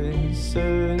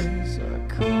places I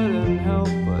couldn't help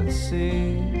but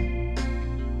see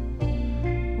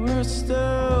were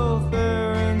still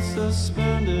there in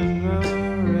suspended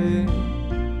memory.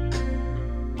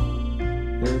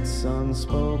 It's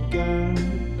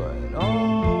unspoken, but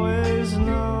always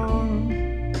known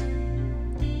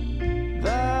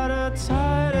that a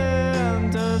tight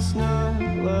end does not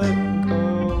let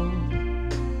go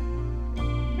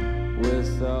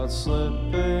without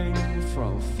slipping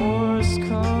from forced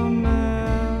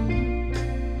command.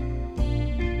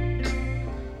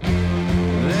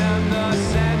 Then the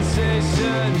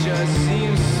sensation just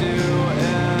seems to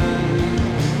end.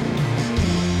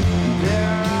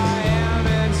 There I am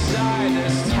inside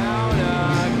this town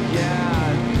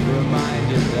again,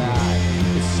 reminded that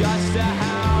it's just a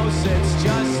house, it's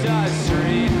just a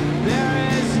street. There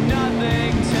is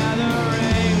nothing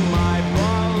tethering my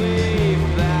belief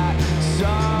that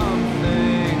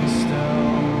something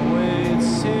still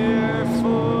waits here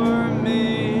for me.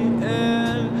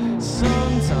 And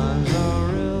sometimes I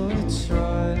really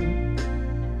try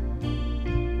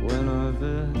when I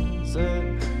visit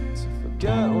to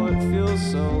forget what feels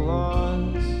so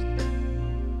lost.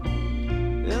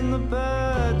 In the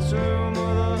bedroom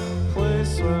of the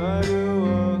place where I grew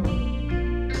up,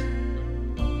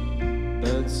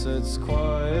 bed guess it's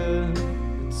quiet.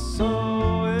 It's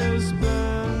always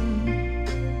been.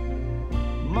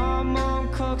 My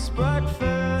mom cooks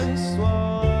breakfast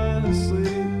while I sleep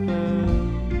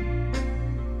in.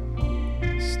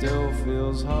 Still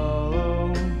feels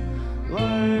hollow,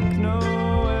 like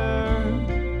nowhere.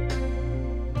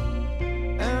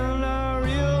 And I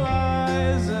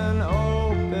realize an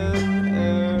open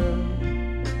air.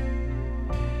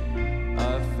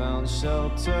 I found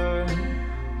shelter,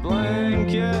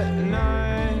 blanket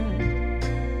night.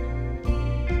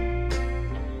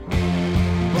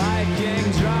 Biking,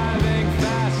 driving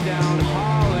fast down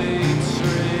Holly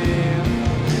Tree.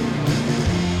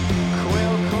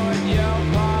 Quill Court,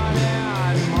 Yopon,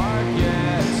 and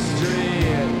Market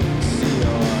Street. See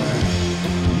your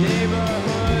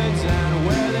neighborhoods and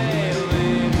where they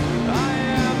lead. I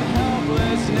am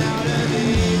helpless now to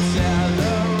detail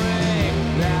the ring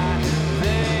that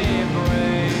they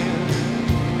bring.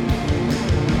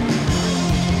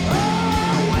 Oh,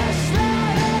 I wish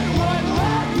that it would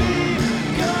let me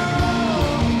go,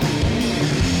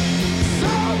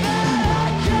 so that I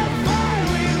could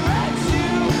finally let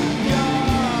you go.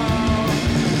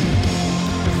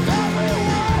 If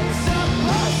everyone's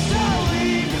supposed to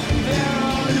leave their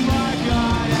own mark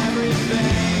on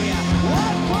everything,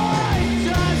 what point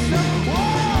does the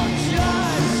world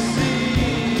just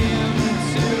seem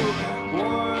to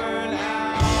worn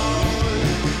out?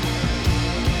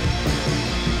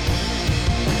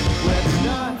 With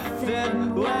nothing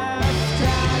left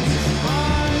hands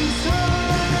untouched,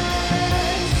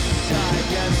 I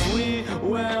guess we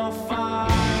will find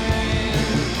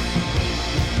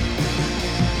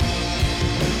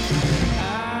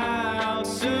out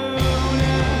soon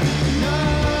enough.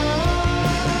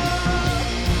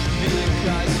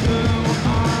 Because who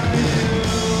are you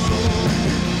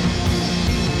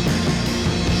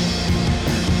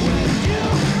when you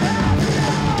have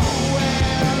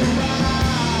nowhere to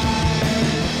ride?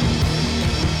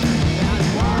 And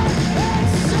what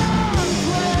is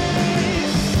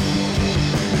someplace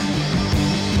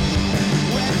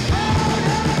without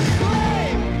a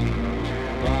claim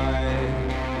by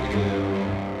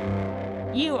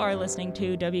you? You are listening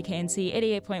to WKNC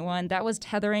 88.1. That was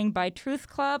Tethering by Truth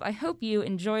Club. I hope you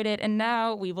enjoyed it. And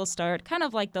now we will start kind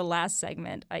of like the last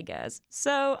segment, I guess.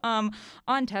 So on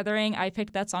Tethering, I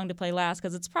picked that song to play last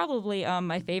because it's probably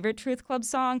my favorite Truth Club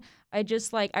song. I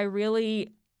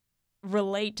really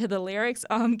relate to the lyrics.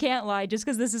 Can't lie, just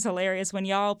because this is hilarious. When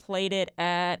y'all played it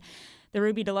at the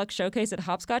Ruby Deluxe Showcase at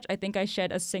Hopscotch, I think I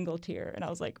shed a single tear. And I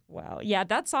was like, wow. Yeah,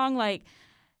 that song, like,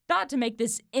 not to make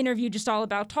this interview just all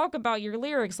about talk about your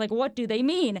lyrics, like what do they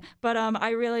mean? But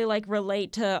I really like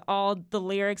relate to all the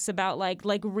lyrics about like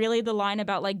really the line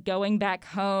about like going back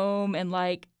home and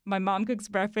like my mom cooks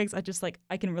breakfast.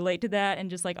 I can relate to that and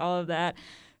just like all of that.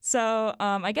 So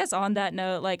I guess on that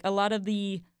note, like a lot of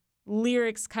the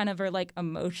lyrics kind of are like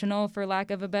emotional, for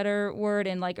lack of a better word.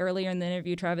 And like earlier in the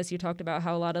interview, Travis, you talked about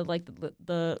how a lot of like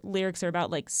the lyrics are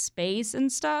about like space and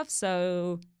stuff.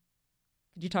 So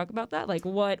could you talk about that? Like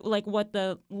what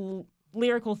the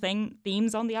lyrical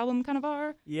themes on the album kind of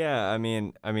are? Yeah, I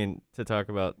mean, to talk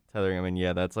about Tethering, I mean,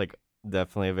 yeah, that's like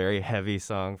definitely a very heavy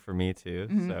song for me too.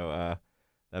 Mhm. So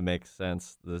that makes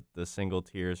sense. The single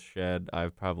tears shed, I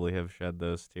probably have shed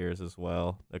those tears as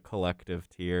well. The collective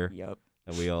tear Yep.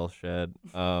 that we all shed.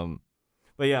 But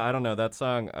yeah, I don't know that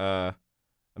song. I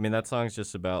mean, that song's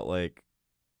just about like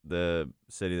the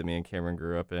city that me and Cameron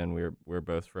grew up in. We're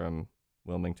both from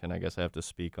Wilmington. I guess I have to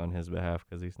speak on his behalf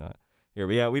because he's not here.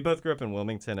 But yeah, we both grew up in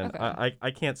Wilmington, and Okay.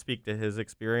 I can't speak to his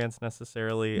experience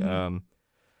necessarily. Mhm.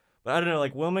 But I don't know,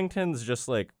 like Wilmington's just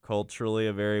like culturally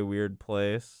a very weird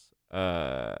place.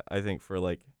 I think for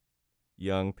like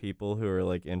young people who are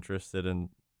like interested in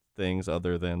things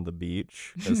other than the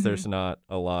beach, because there's not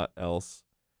a lot else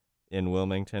in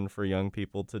Wilmington for young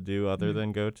people to do other Mhm.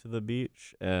 than go to the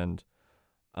beach. And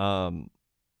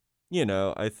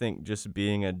I think just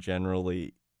being a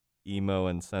generally emo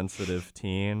and sensitive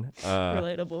teen,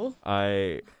 Relatable.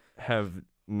 I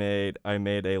made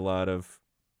a lot of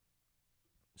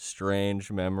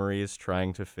strange memories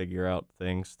trying to figure out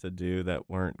things to do that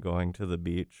weren't going to the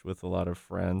beach with a lot of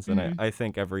friends. And Mhm. I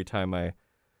think every time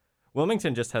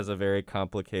Wilmington just has a very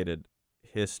complicated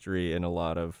history in a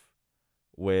lot of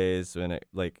ways, and it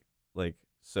like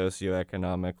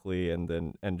socioeconomically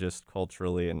and just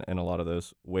culturally and a lot of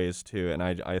those ways too. And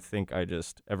I think I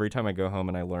just every time I go home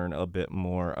and I learn a bit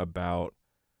more about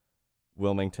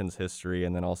Wilmington's history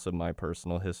and then also my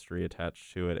personal history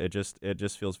attached to it, it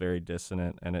just feels very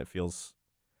dissonant, and it feels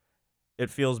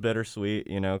bittersweet,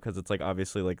 because it's like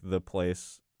obviously like the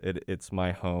place it's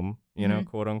my home, Mhm.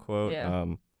 quote unquote. Yeah.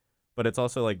 but it's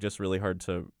also like just really hard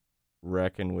to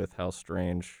reckon with how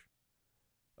strange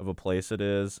of a place it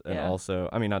is, and Yeah. also,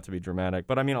 I mean, not to be dramatic,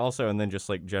 but I mean also, and then just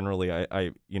like generally, I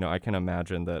I can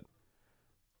imagine that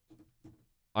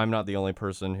I'm not the only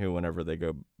person who, whenever they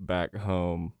go back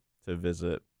home to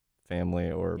visit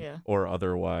family or Yeah. or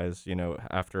otherwise,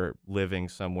 after living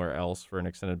somewhere else for an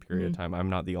extended period of time, I'm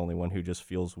not the only one who just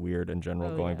feels weird in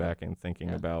general Oh, going yeah. back and thinking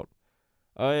Yeah. about,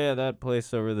 oh yeah, that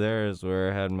place over there is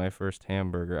where I had my first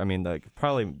hamburger. I mean, like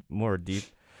probably more deep,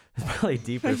 probably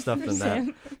deeper stuff than that.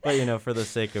 Same. But for the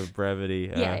sake of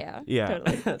brevity, Yeah,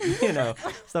 totally.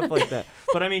 stuff like that.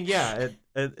 But I mean, yeah,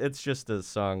 it's just a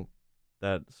song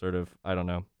that sort of, I don't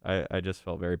know. I just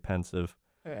felt very pensive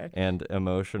Okay. and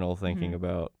emotional thinking Mhm.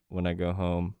 about when I go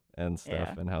home and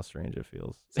stuff Yeah. and how strange it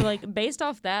feels. So like based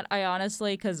off that, I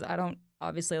honestly, because I don't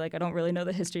obviously I don't really know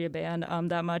the history of band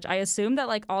that much. I assumed that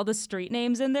like all the street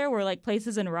names in there were like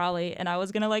places in Raleigh, and I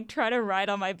was gonna like try to ride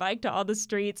on my bike to all the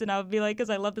streets, and I would be like, because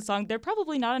I love the song, they're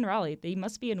probably not in Raleigh. They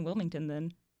must be in Wilmington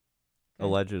then. Okay.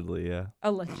 Allegedly, yeah.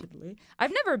 Allegedly.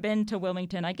 I've never been to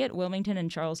Wilmington. I get Wilmington and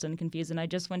Charleston confused, and I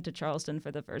just went to Charleston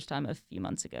for the first time a few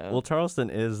months ago. Well, Charleston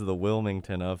is the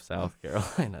Wilmington of South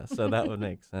Carolina, so that would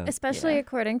make sense. Especially Yeah.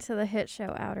 according to the hit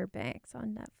show Outer Banks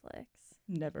on Netflix.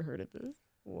 Never heard of this.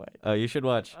 What? You should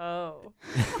watch. Oh.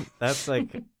 That's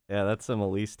like, yeah, that's some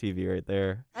Elise TV right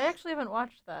there. I actually haven't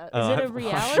watched that. Is it a I've watched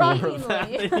reality? more of that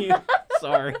Shockingly. than you.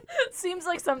 Sorry. Seems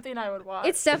like something I would watch.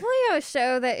 It's definitely a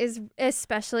show that is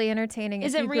especially entertaining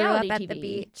Is if it you grew up reality at the TV?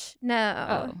 beach. No,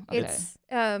 Oh, okay. it's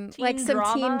Teen like some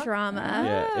teen drama? drama.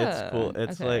 Yeah, it's cool. Ah,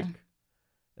 It's okay.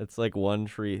 it's like One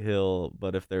Tree Hill,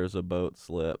 but if there's a boat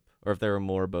slip, or if there are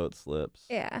more boat slips.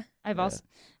 Yeah. I've Yeah. also,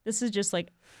 this is just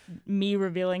like me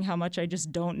revealing how much I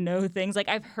just don't know things. Like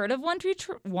I've heard of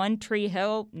One Tree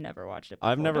Hill, never watched it.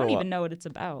 I've before. never don't wa- even know what it's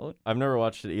about. I've never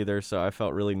watched it either, so I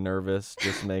felt really nervous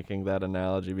just making that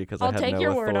analogy because I I'll had take no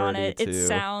your word on authority it. to.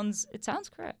 It sounds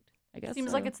correct. I guess Seems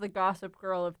so. like it's the Gossip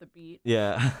Girl of the beat.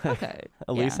 Yeah. okay.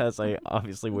 Elise yeah. has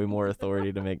obviously way more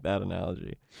authority to make that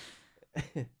analogy.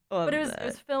 But it was Love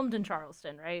that. filmed in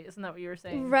Charleston, right? Isn't that what you were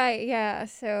saying? Right. Yeah.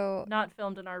 So Not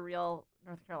filmed in our real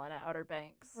North Carolina Outer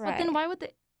Banks. Right. But then why would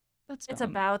they? That's It's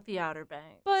dumb. about the Outer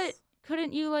Banks. But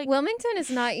couldn't you like? Wilmington is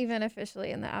not even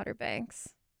officially in the Outer Banks,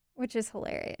 which is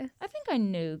hilarious. I think I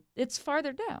knew it's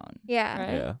farther down. Yeah.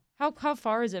 Right? Yeah. How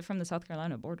far is it from the South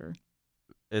Carolina border?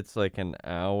 It's like an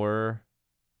hour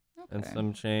and Okay.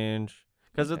 some change.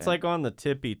 Because it's Okay. like on the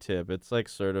tippy tip. It's like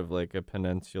sort of like a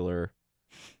peninsular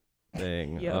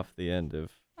thing Yep. off the end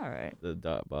of All right. the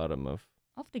bottom of.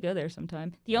 I'll have to go there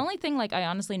sometime. The only thing like I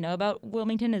honestly know about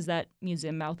Wilmington is that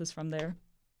Museum Mouth is from there.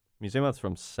 Museum Out's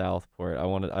from Southport. I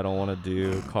don't want to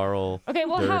do Carl Okay,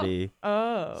 well Dirty.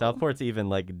 how? Oh. Southport's even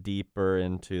like deeper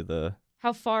into the.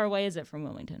 How far away is it from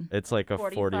Wilmington? It's like a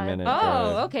 45 40-minute. Oh,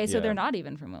 drive. okay. So Yeah. they're not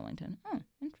even from Wilmington. Oh,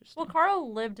 interesting. Well,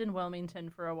 Carl lived in Wilmington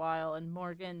for a while, and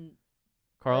Morgan.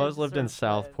 Carl has lived in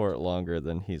sort of Southport longer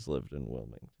than he's lived in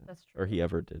Wilmington. That's true. Or he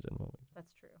ever did in Wilmington.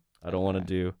 That's true. I don't want to Okay.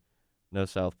 do no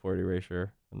Southport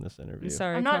erasure in this interview. I'm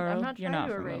sorry, I'm not. Carl. I'm not You're trying not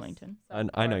to from erase Wilmington. I know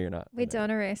Southport. you're not. We I know.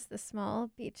 don't erase the small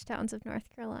beach towns of North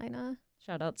Carolina.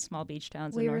 Shout out small beach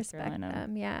towns We in North respect Carolina.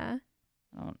 them. Yeah.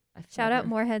 I've Shout out never-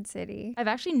 Morehead City. I've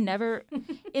actually never.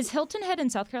 Is Hilton Head in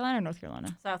South Carolina or North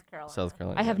Carolina? South Carolina. South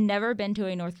Carolina. I have never been to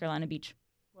a North Carolina beach.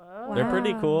 Whoa. They're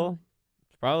pretty Wow. cool.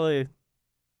 It's probably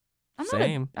I'm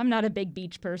same. I'm not a big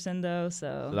beach person though,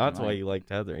 so. So that's I'm why like- you like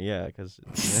tethering. Yeah, because.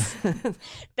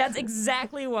 That's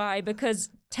exactly why, because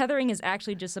tethering is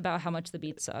actually just about how much the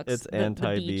beach sucks. It's The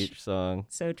anti-beach song.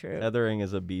 So true. Tethering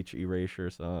is a beach erasure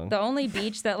song. The only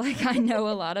beach that like I know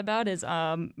a lot about is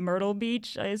Myrtle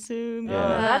Beach, I assume. Oh,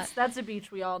 Yeah. that's a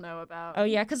beach we all know about. Oh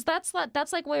yeah, because that's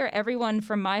like where everyone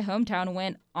from my hometown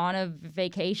went on a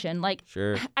vacation. Like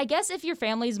Sure. I guess if your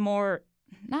family's more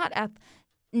not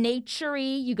nature-y,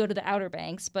 you go to the Outer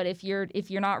Banks. But if you're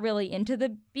not really into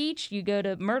the beach, you go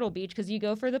to Myrtle Beach because you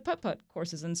go for the putt-putt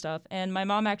courses and stuff. And my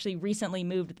mom actually recently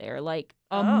moved there, like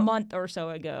a Oh. month or so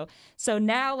ago. So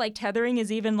now like tethering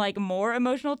is even like more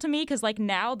emotional to me because like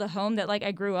now the home that like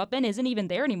I grew up in isn't even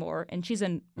there anymore, and she's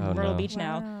in Oh, Myrtle no. Beach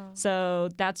now. Wow. So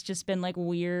that's just been like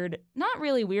weird, not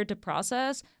really weird to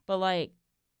process, but like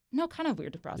no, kind of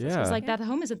weird to process. Yeah. It's like that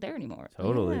home isn't there anymore.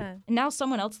 Totally. Yeah. And now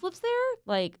someone else lives there?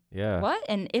 Like, Yeah. what?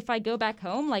 And if I go back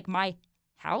home, like my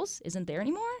house isn't there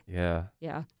anymore? Yeah.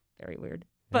 Yeah, very weird.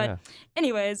 But Yeah.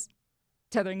 anyways,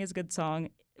 Tethering is a good song.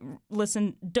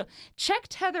 Listen, check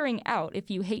Tethering out if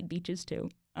you hate beaches too.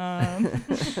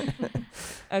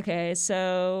 Okay,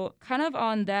 so kind of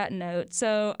on that note,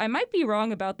 so I might be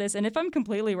wrong about this, and if I'm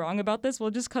completely wrong about this, we'll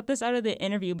just cut this out of the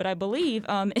interview. But I believe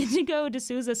Indigo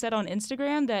D'Souza said on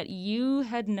Instagram that you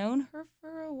had known her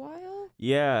for a while.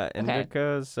 Yeah, Okay.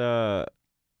 Indica's,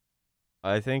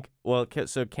 I think, well,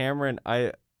 so Cameron,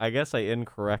 I guess I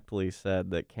incorrectly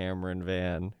said that Cameron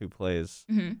Van, who plays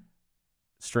Mm-hmm.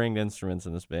 stringed instruments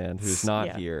in this band, who's not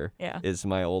Yeah. here, Yeah. is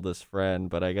my oldest friend.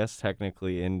 But I guess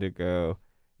technically Indigo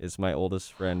is my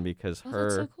oldest friend because Oh,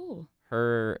 that's so cool.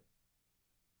 her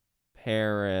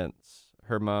parents,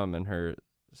 her mom and her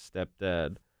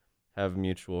stepdad, have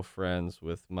mutual friends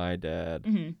with my dad.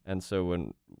 Mm-hmm. And so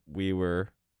when we were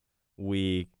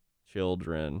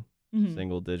children, Mm-hmm.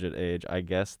 single digit age, I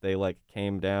guess they like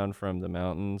came down from the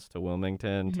mountains to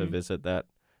Wilmington to Mhm. visit that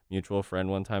mutual friend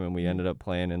one time, and we Mhm. ended up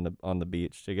playing on the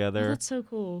beach Oh, together. that's so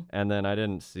cool. And then we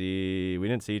didn't see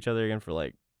each other again for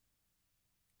like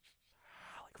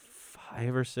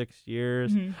 5 or 6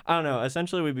 years. Mhm. I don't know.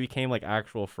 Essentially, we became like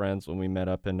actual friends when we met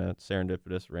up in a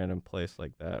serendipitous random place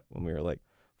like that when we were like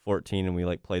 14, and we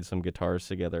like played some guitars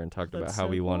together and talked about That's how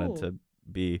so we wanted cool. to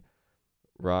be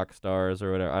rock stars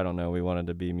or whatever. I don't know. We wanted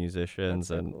to be musicians,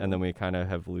 That's so and cool. then we kind of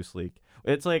have loosely.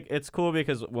 It's like it's cool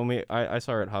because when I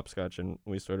saw her at Hopscotch, and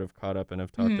we sort of caught up and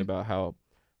have talked Mhm. about how,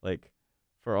 like,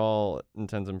 for all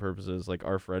intents and purposes, like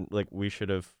our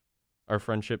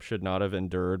friendship should not have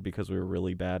endured because we were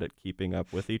really bad at keeping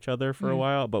up with each other for a Mhm.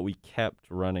 while, but we kept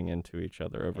running into each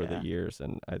other over Yeah. the years,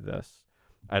 and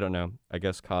I don't know. I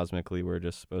guess cosmically we're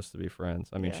just supposed to be friends.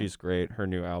 I mean, Yeah. she's great. Her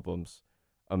new album's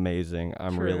amazing.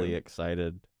 I'm really True.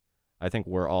 excited. I think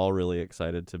we're all really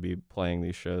excited to be playing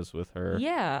these shows with her.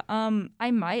 Yeah.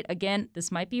 I might, again,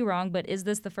 this might be wrong, but is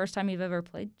this the first time you've ever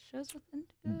played shows with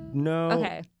Indigo? No.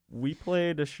 Okay. We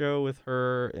played a show with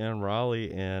her in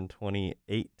Raleigh in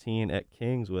 2018 at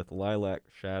King's with Lilac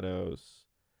Shadows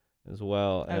as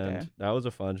well. And Okay. that was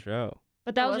a fun show.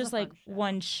 But that That was was a just like fun show.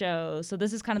 one show. So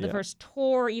this is kind of the Yeah. first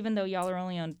tour, even though y'all are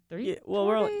only on 3 Yeah, well,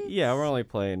 tour we're only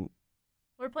playing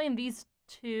We're playing these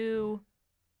two.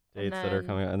 And dates that are then-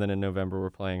 coming out. And then in November, we're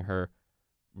playing her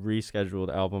rescheduled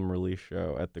album release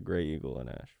show at the Grey Eagle in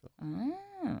Asheville.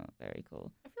 Oh, very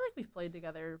cool. I feel like we've played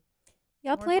together.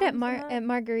 Y'all More played at times than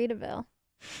that? Margaritaville.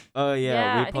 Oh,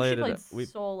 yeah. I we think played she played it. We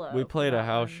solo. We for played a that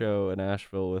house one. show in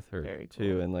Asheville with her Very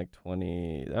too cool. in like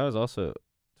 20. That was also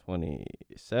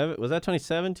 27. Was that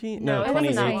 2017? No, it was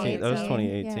 2018. That was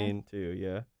 2018, 2018 too.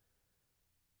 Yeah.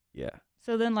 Yeah.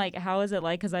 So then, like, how is it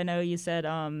like? Because I know you said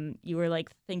you were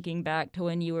like thinking back to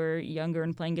when you were younger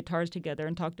and playing guitars together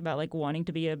and talked about like wanting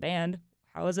to be a band.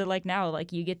 How is it like now?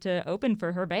 Like you get to open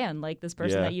for her band, like this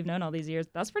person Yeah. that you've known all these years.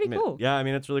 That's pretty I mean, cool. Yeah, I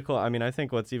mean it's really cool. I mean, I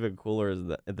think what's even cooler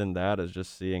than that is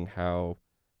just seeing how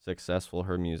successful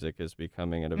her music is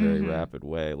becoming in a very Mhm. rapid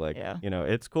way. Like, Yeah.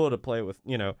 it's cool to play with.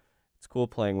 It's cool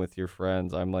playing with your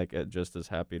friends. I'm like just as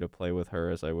happy to play with her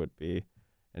as I would be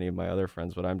any of my other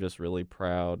friends, but I'm just really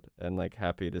proud and like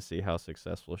happy to see how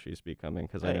successful she's becoming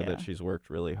because I Oh, know yeah. that she's worked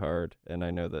really hard, and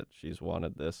I know that she's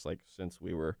wanted this like since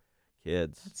we were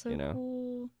kids. That's so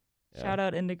cool. Yeah. Shout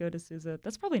out Indigo D'Souza.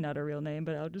 That's probably not her real name,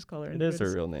 but I'll just call her It Indigo is her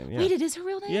D'Souza. real name. Yeah. Wait, it is her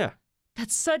real name? Yeah.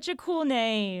 That's such a cool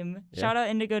name. Yeah. Shout out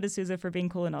Indigo D'Souza for being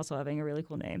cool and also having a really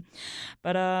cool name.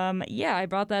 But yeah, I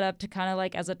brought that up to kind of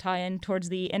like as a tie-in towards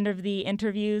the end of the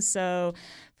interview. So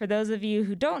for those of you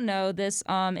who don't know, this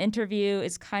interview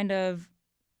is kind of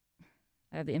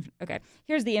okay,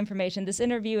 here's the information. This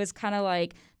interview is kind of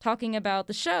like talking about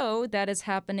the show that is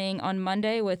happening on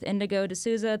Monday with Indigo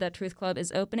D'Souza that Truth Club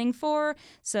is opening for.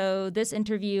 So this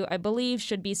interview, I believe,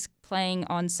 should be playing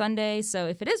on Sunday. So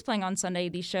if it is playing on Sunday,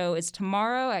 the show is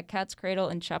tomorrow at Cat's Cradle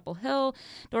in Chapel Hill.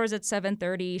 Doors at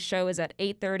 7:30. Show is at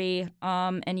 8:30.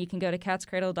 And you can go to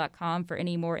catscradle.com for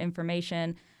any more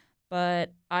information.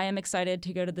 But I am excited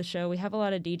to go to the show. We have a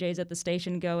lot of DJs at the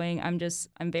station going. I'm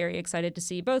very excited to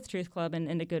see both Truth Club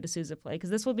and Indigo D'Souza play because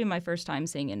this will be my first time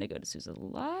seeing Indigo D'Souza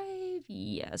live.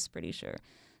 Yes, pretty sure.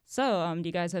 So, do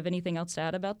you guys have anything else to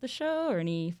add about the show or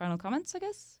any final comments, I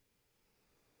guess?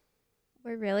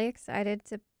 We're really excited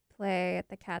to play at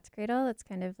the Cat's Cradle. It's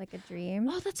kind of like a dream.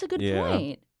 Oh, that's a good Yeah.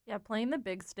 point. Yeah, playing the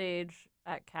big stage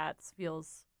at Cats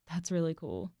feels That's really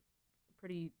cool.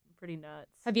 pretty nuts.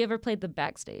 Have you ever played the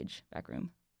backstage, back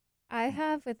room? I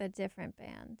have with a different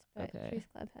band, but Okay. Truth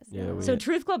Club has Yeah, not. we- So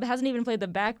Truth Club hasn't even played the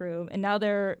back room, and now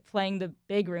they're playing the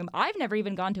big room. I've never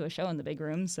even gone to a show in the big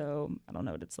room, so I don't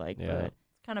know what it's like. Yeah. But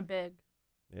It's kind of big.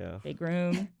 Yeah. big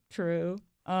room, true.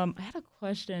 I had a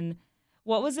question.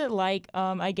 What was it like,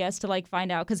 I guess, to like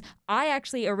find out? Because I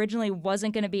actually originally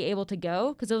wasn't going to be able to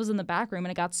go because it was in the back room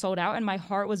and it got sold out, and my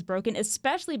heart was broken,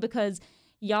 especially because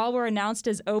y'all were announced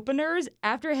as openers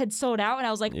after it had sold out. And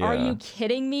I was like, are Yeah. you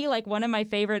kidding me? Like, one of my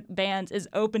favorite bands is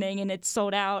opening and it's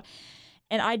sold out.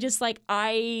 And I just like,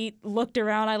 I looked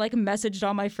around, I like messaged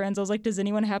all my friends. I was like, does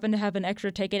anyone happen to have an extra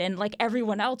ticket? And like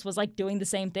everyone else was like doing the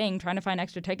same thing, trying to find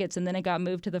extra tickets. And then it got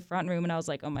moved to the front room and I was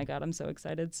like, oh my God, I'm so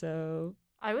excited. So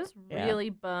I was Yeah. really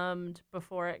bummed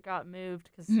before it got moved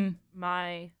because Mhm.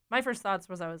 my first thoughts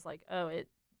was I was like, oh, it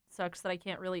sucks that I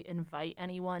can't really invite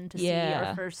anyone to see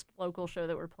Yeah. our first local show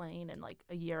that we're playing in like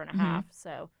a year and a Mhm. half.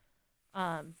 So,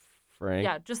 Frank.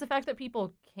 yeah, just the fact that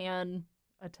people can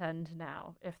attend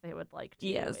now if they would like to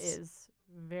Yes. is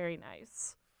very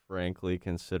nice. Frankly,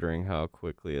 considering how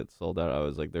quickly it sold out, I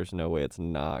was like, "There's no way it's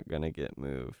not gonna get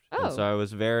moved." And so Oh. I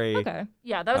was very, okay.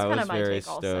 Yeah, that was I kind was of my very take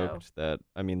also. stoked that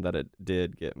that it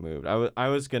did get moved. I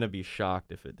was gonna be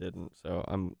shocked if it didn't. So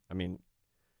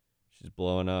she's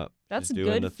blowing up. That's She's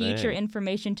doing the good future thing.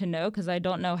 information to know because I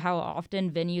don't know how often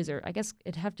venues, or I guess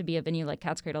it'd have to be a venue like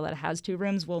Cat's Cradle that has 2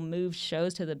 rooms, will move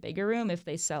shows to the bigger room if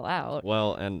they sell out.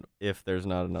 Well, and if there's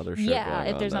not another show Yeah, going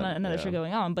if on, there's not then- another yeah. show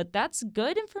going on. But that's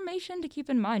good information to keep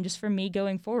in mind just for me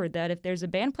going forward, that if there's a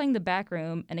band playing the back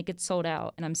room and it gets sold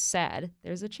out and I'm sad,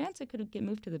 there's a chance it could get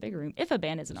moved to the bigger room if a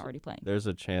band isn't already playing. There's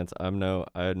a chance. I'm not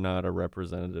a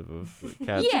representative of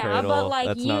Cat's Yeah, Cradle. but like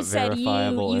That's you not said,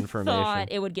 verifiable you information.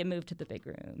 thought it would get moved to the big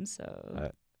room. So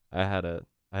I had a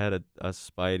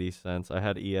spidey sense. I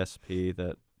had ESP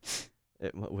that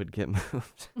it would get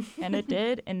moved. and it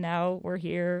did, and now we're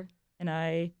here, and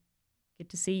I get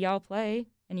to see y'all play,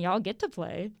 and y'all get to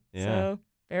play. Yeah. So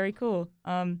very cool.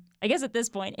 I guess at this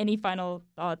point, any final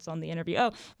thoughts on the interview?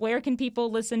 Oh, where can people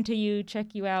listen to you,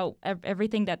 check you out,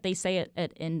 everything that they say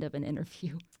at end of an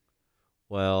interview?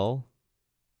 Well,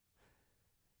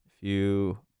 if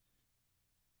you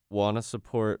want to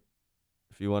support,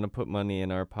 if you want to put money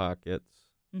in our pockets,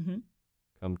 Mm-hmm.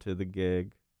 come to the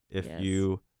gig. If Yes.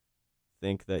 you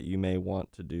think that you may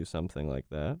want to do something like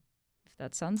that, If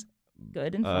that sounds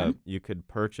good and fun. you could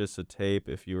purchase a tape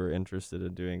if you were interested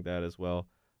in doing that as well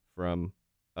from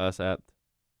us at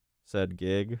said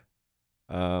gig.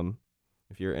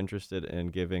 If you're interested in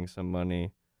giving some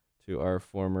money to our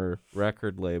former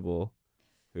record label,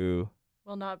 who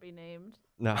Will not be named.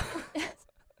 no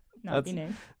Not be that's-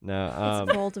 named. no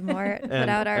It's Voldemort put and,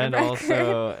 out our and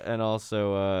record.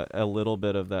 also a little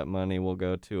bit of that money will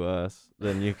go to us.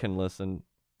 Then you can listen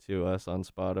to us on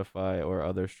Spotify or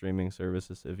other streaming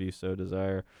services if you so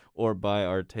desire, or buy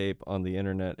our tape on the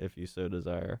internet if you so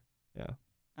desire. Yeah.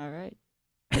 All right.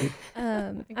 I think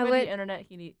I by would. the internet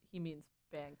he means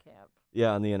Bandcamp.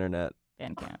 Yeah, on the internet.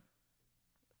 Bandcamp.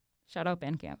 Shout out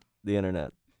Bandcamp. The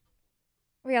internet.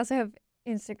 We also have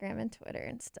Instagram and Twitter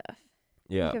and stuff.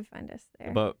 Yeah. You can find us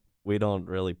there. But we don't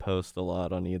really post a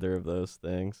lot on either of those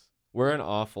things. We're an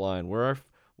offline.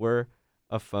 We're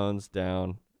a phones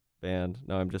down band.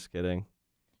 No, I'm just kidding.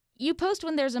 You post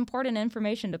when there's important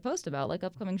information to post about, like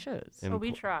upcoming shows. So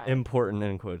we try. Important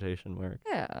in quotation mark.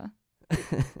 Yeah.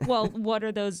 Well, what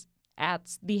are those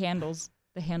ats? The handles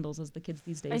as the kids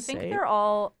these days I think say. they're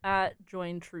all at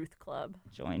Join Truth Club.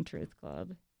 Join Truth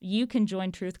Club. You can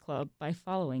join Truth Club by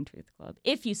following Truth Club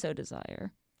if you so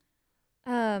desire.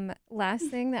 Last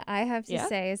thing that I have to Yeah?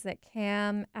 say is that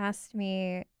Cam asked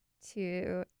me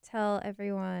to tell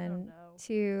everyone no.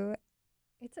 to.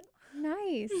 It's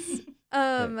nice.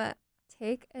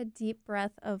 Take a deep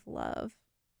breath of love.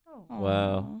 Oh.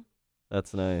 Wow. Aw.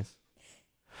 That's nice.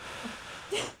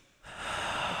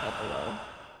 I felt the love.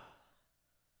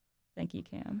 Thank you,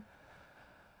 Cam.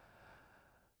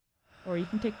 Or you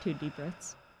can take 2 deep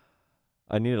breaths.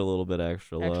 I need a little bit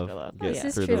extra love. love. Get Yeah.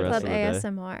 This through is the Truth rest Club of the day.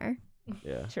 ASMR.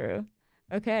 Yeah. True.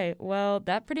 Okay, well,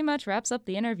 that pretty much wraps up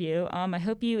the interview. I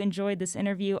hope you enjoyed this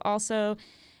interview. Also,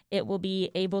 it will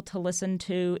be able to listen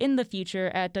to in the future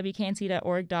at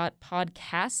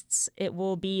wknc.org.podcasts. It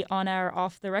will be on our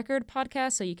Off the Record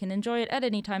podcast, so you can enjoy it at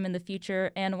any time in the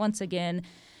future. And once again,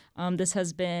 this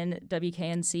has been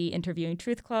WKNC interviewing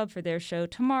Truth Club for their show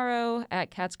tomorrow at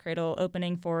Cat's Cradle,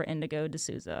 opening for Indigo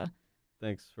D'Souza.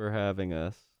 Thanks for having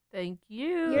us. Thank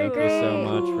you. You're Thank you so great.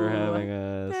 much for having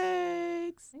us.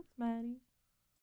 Thanks. Thanks, Maddie.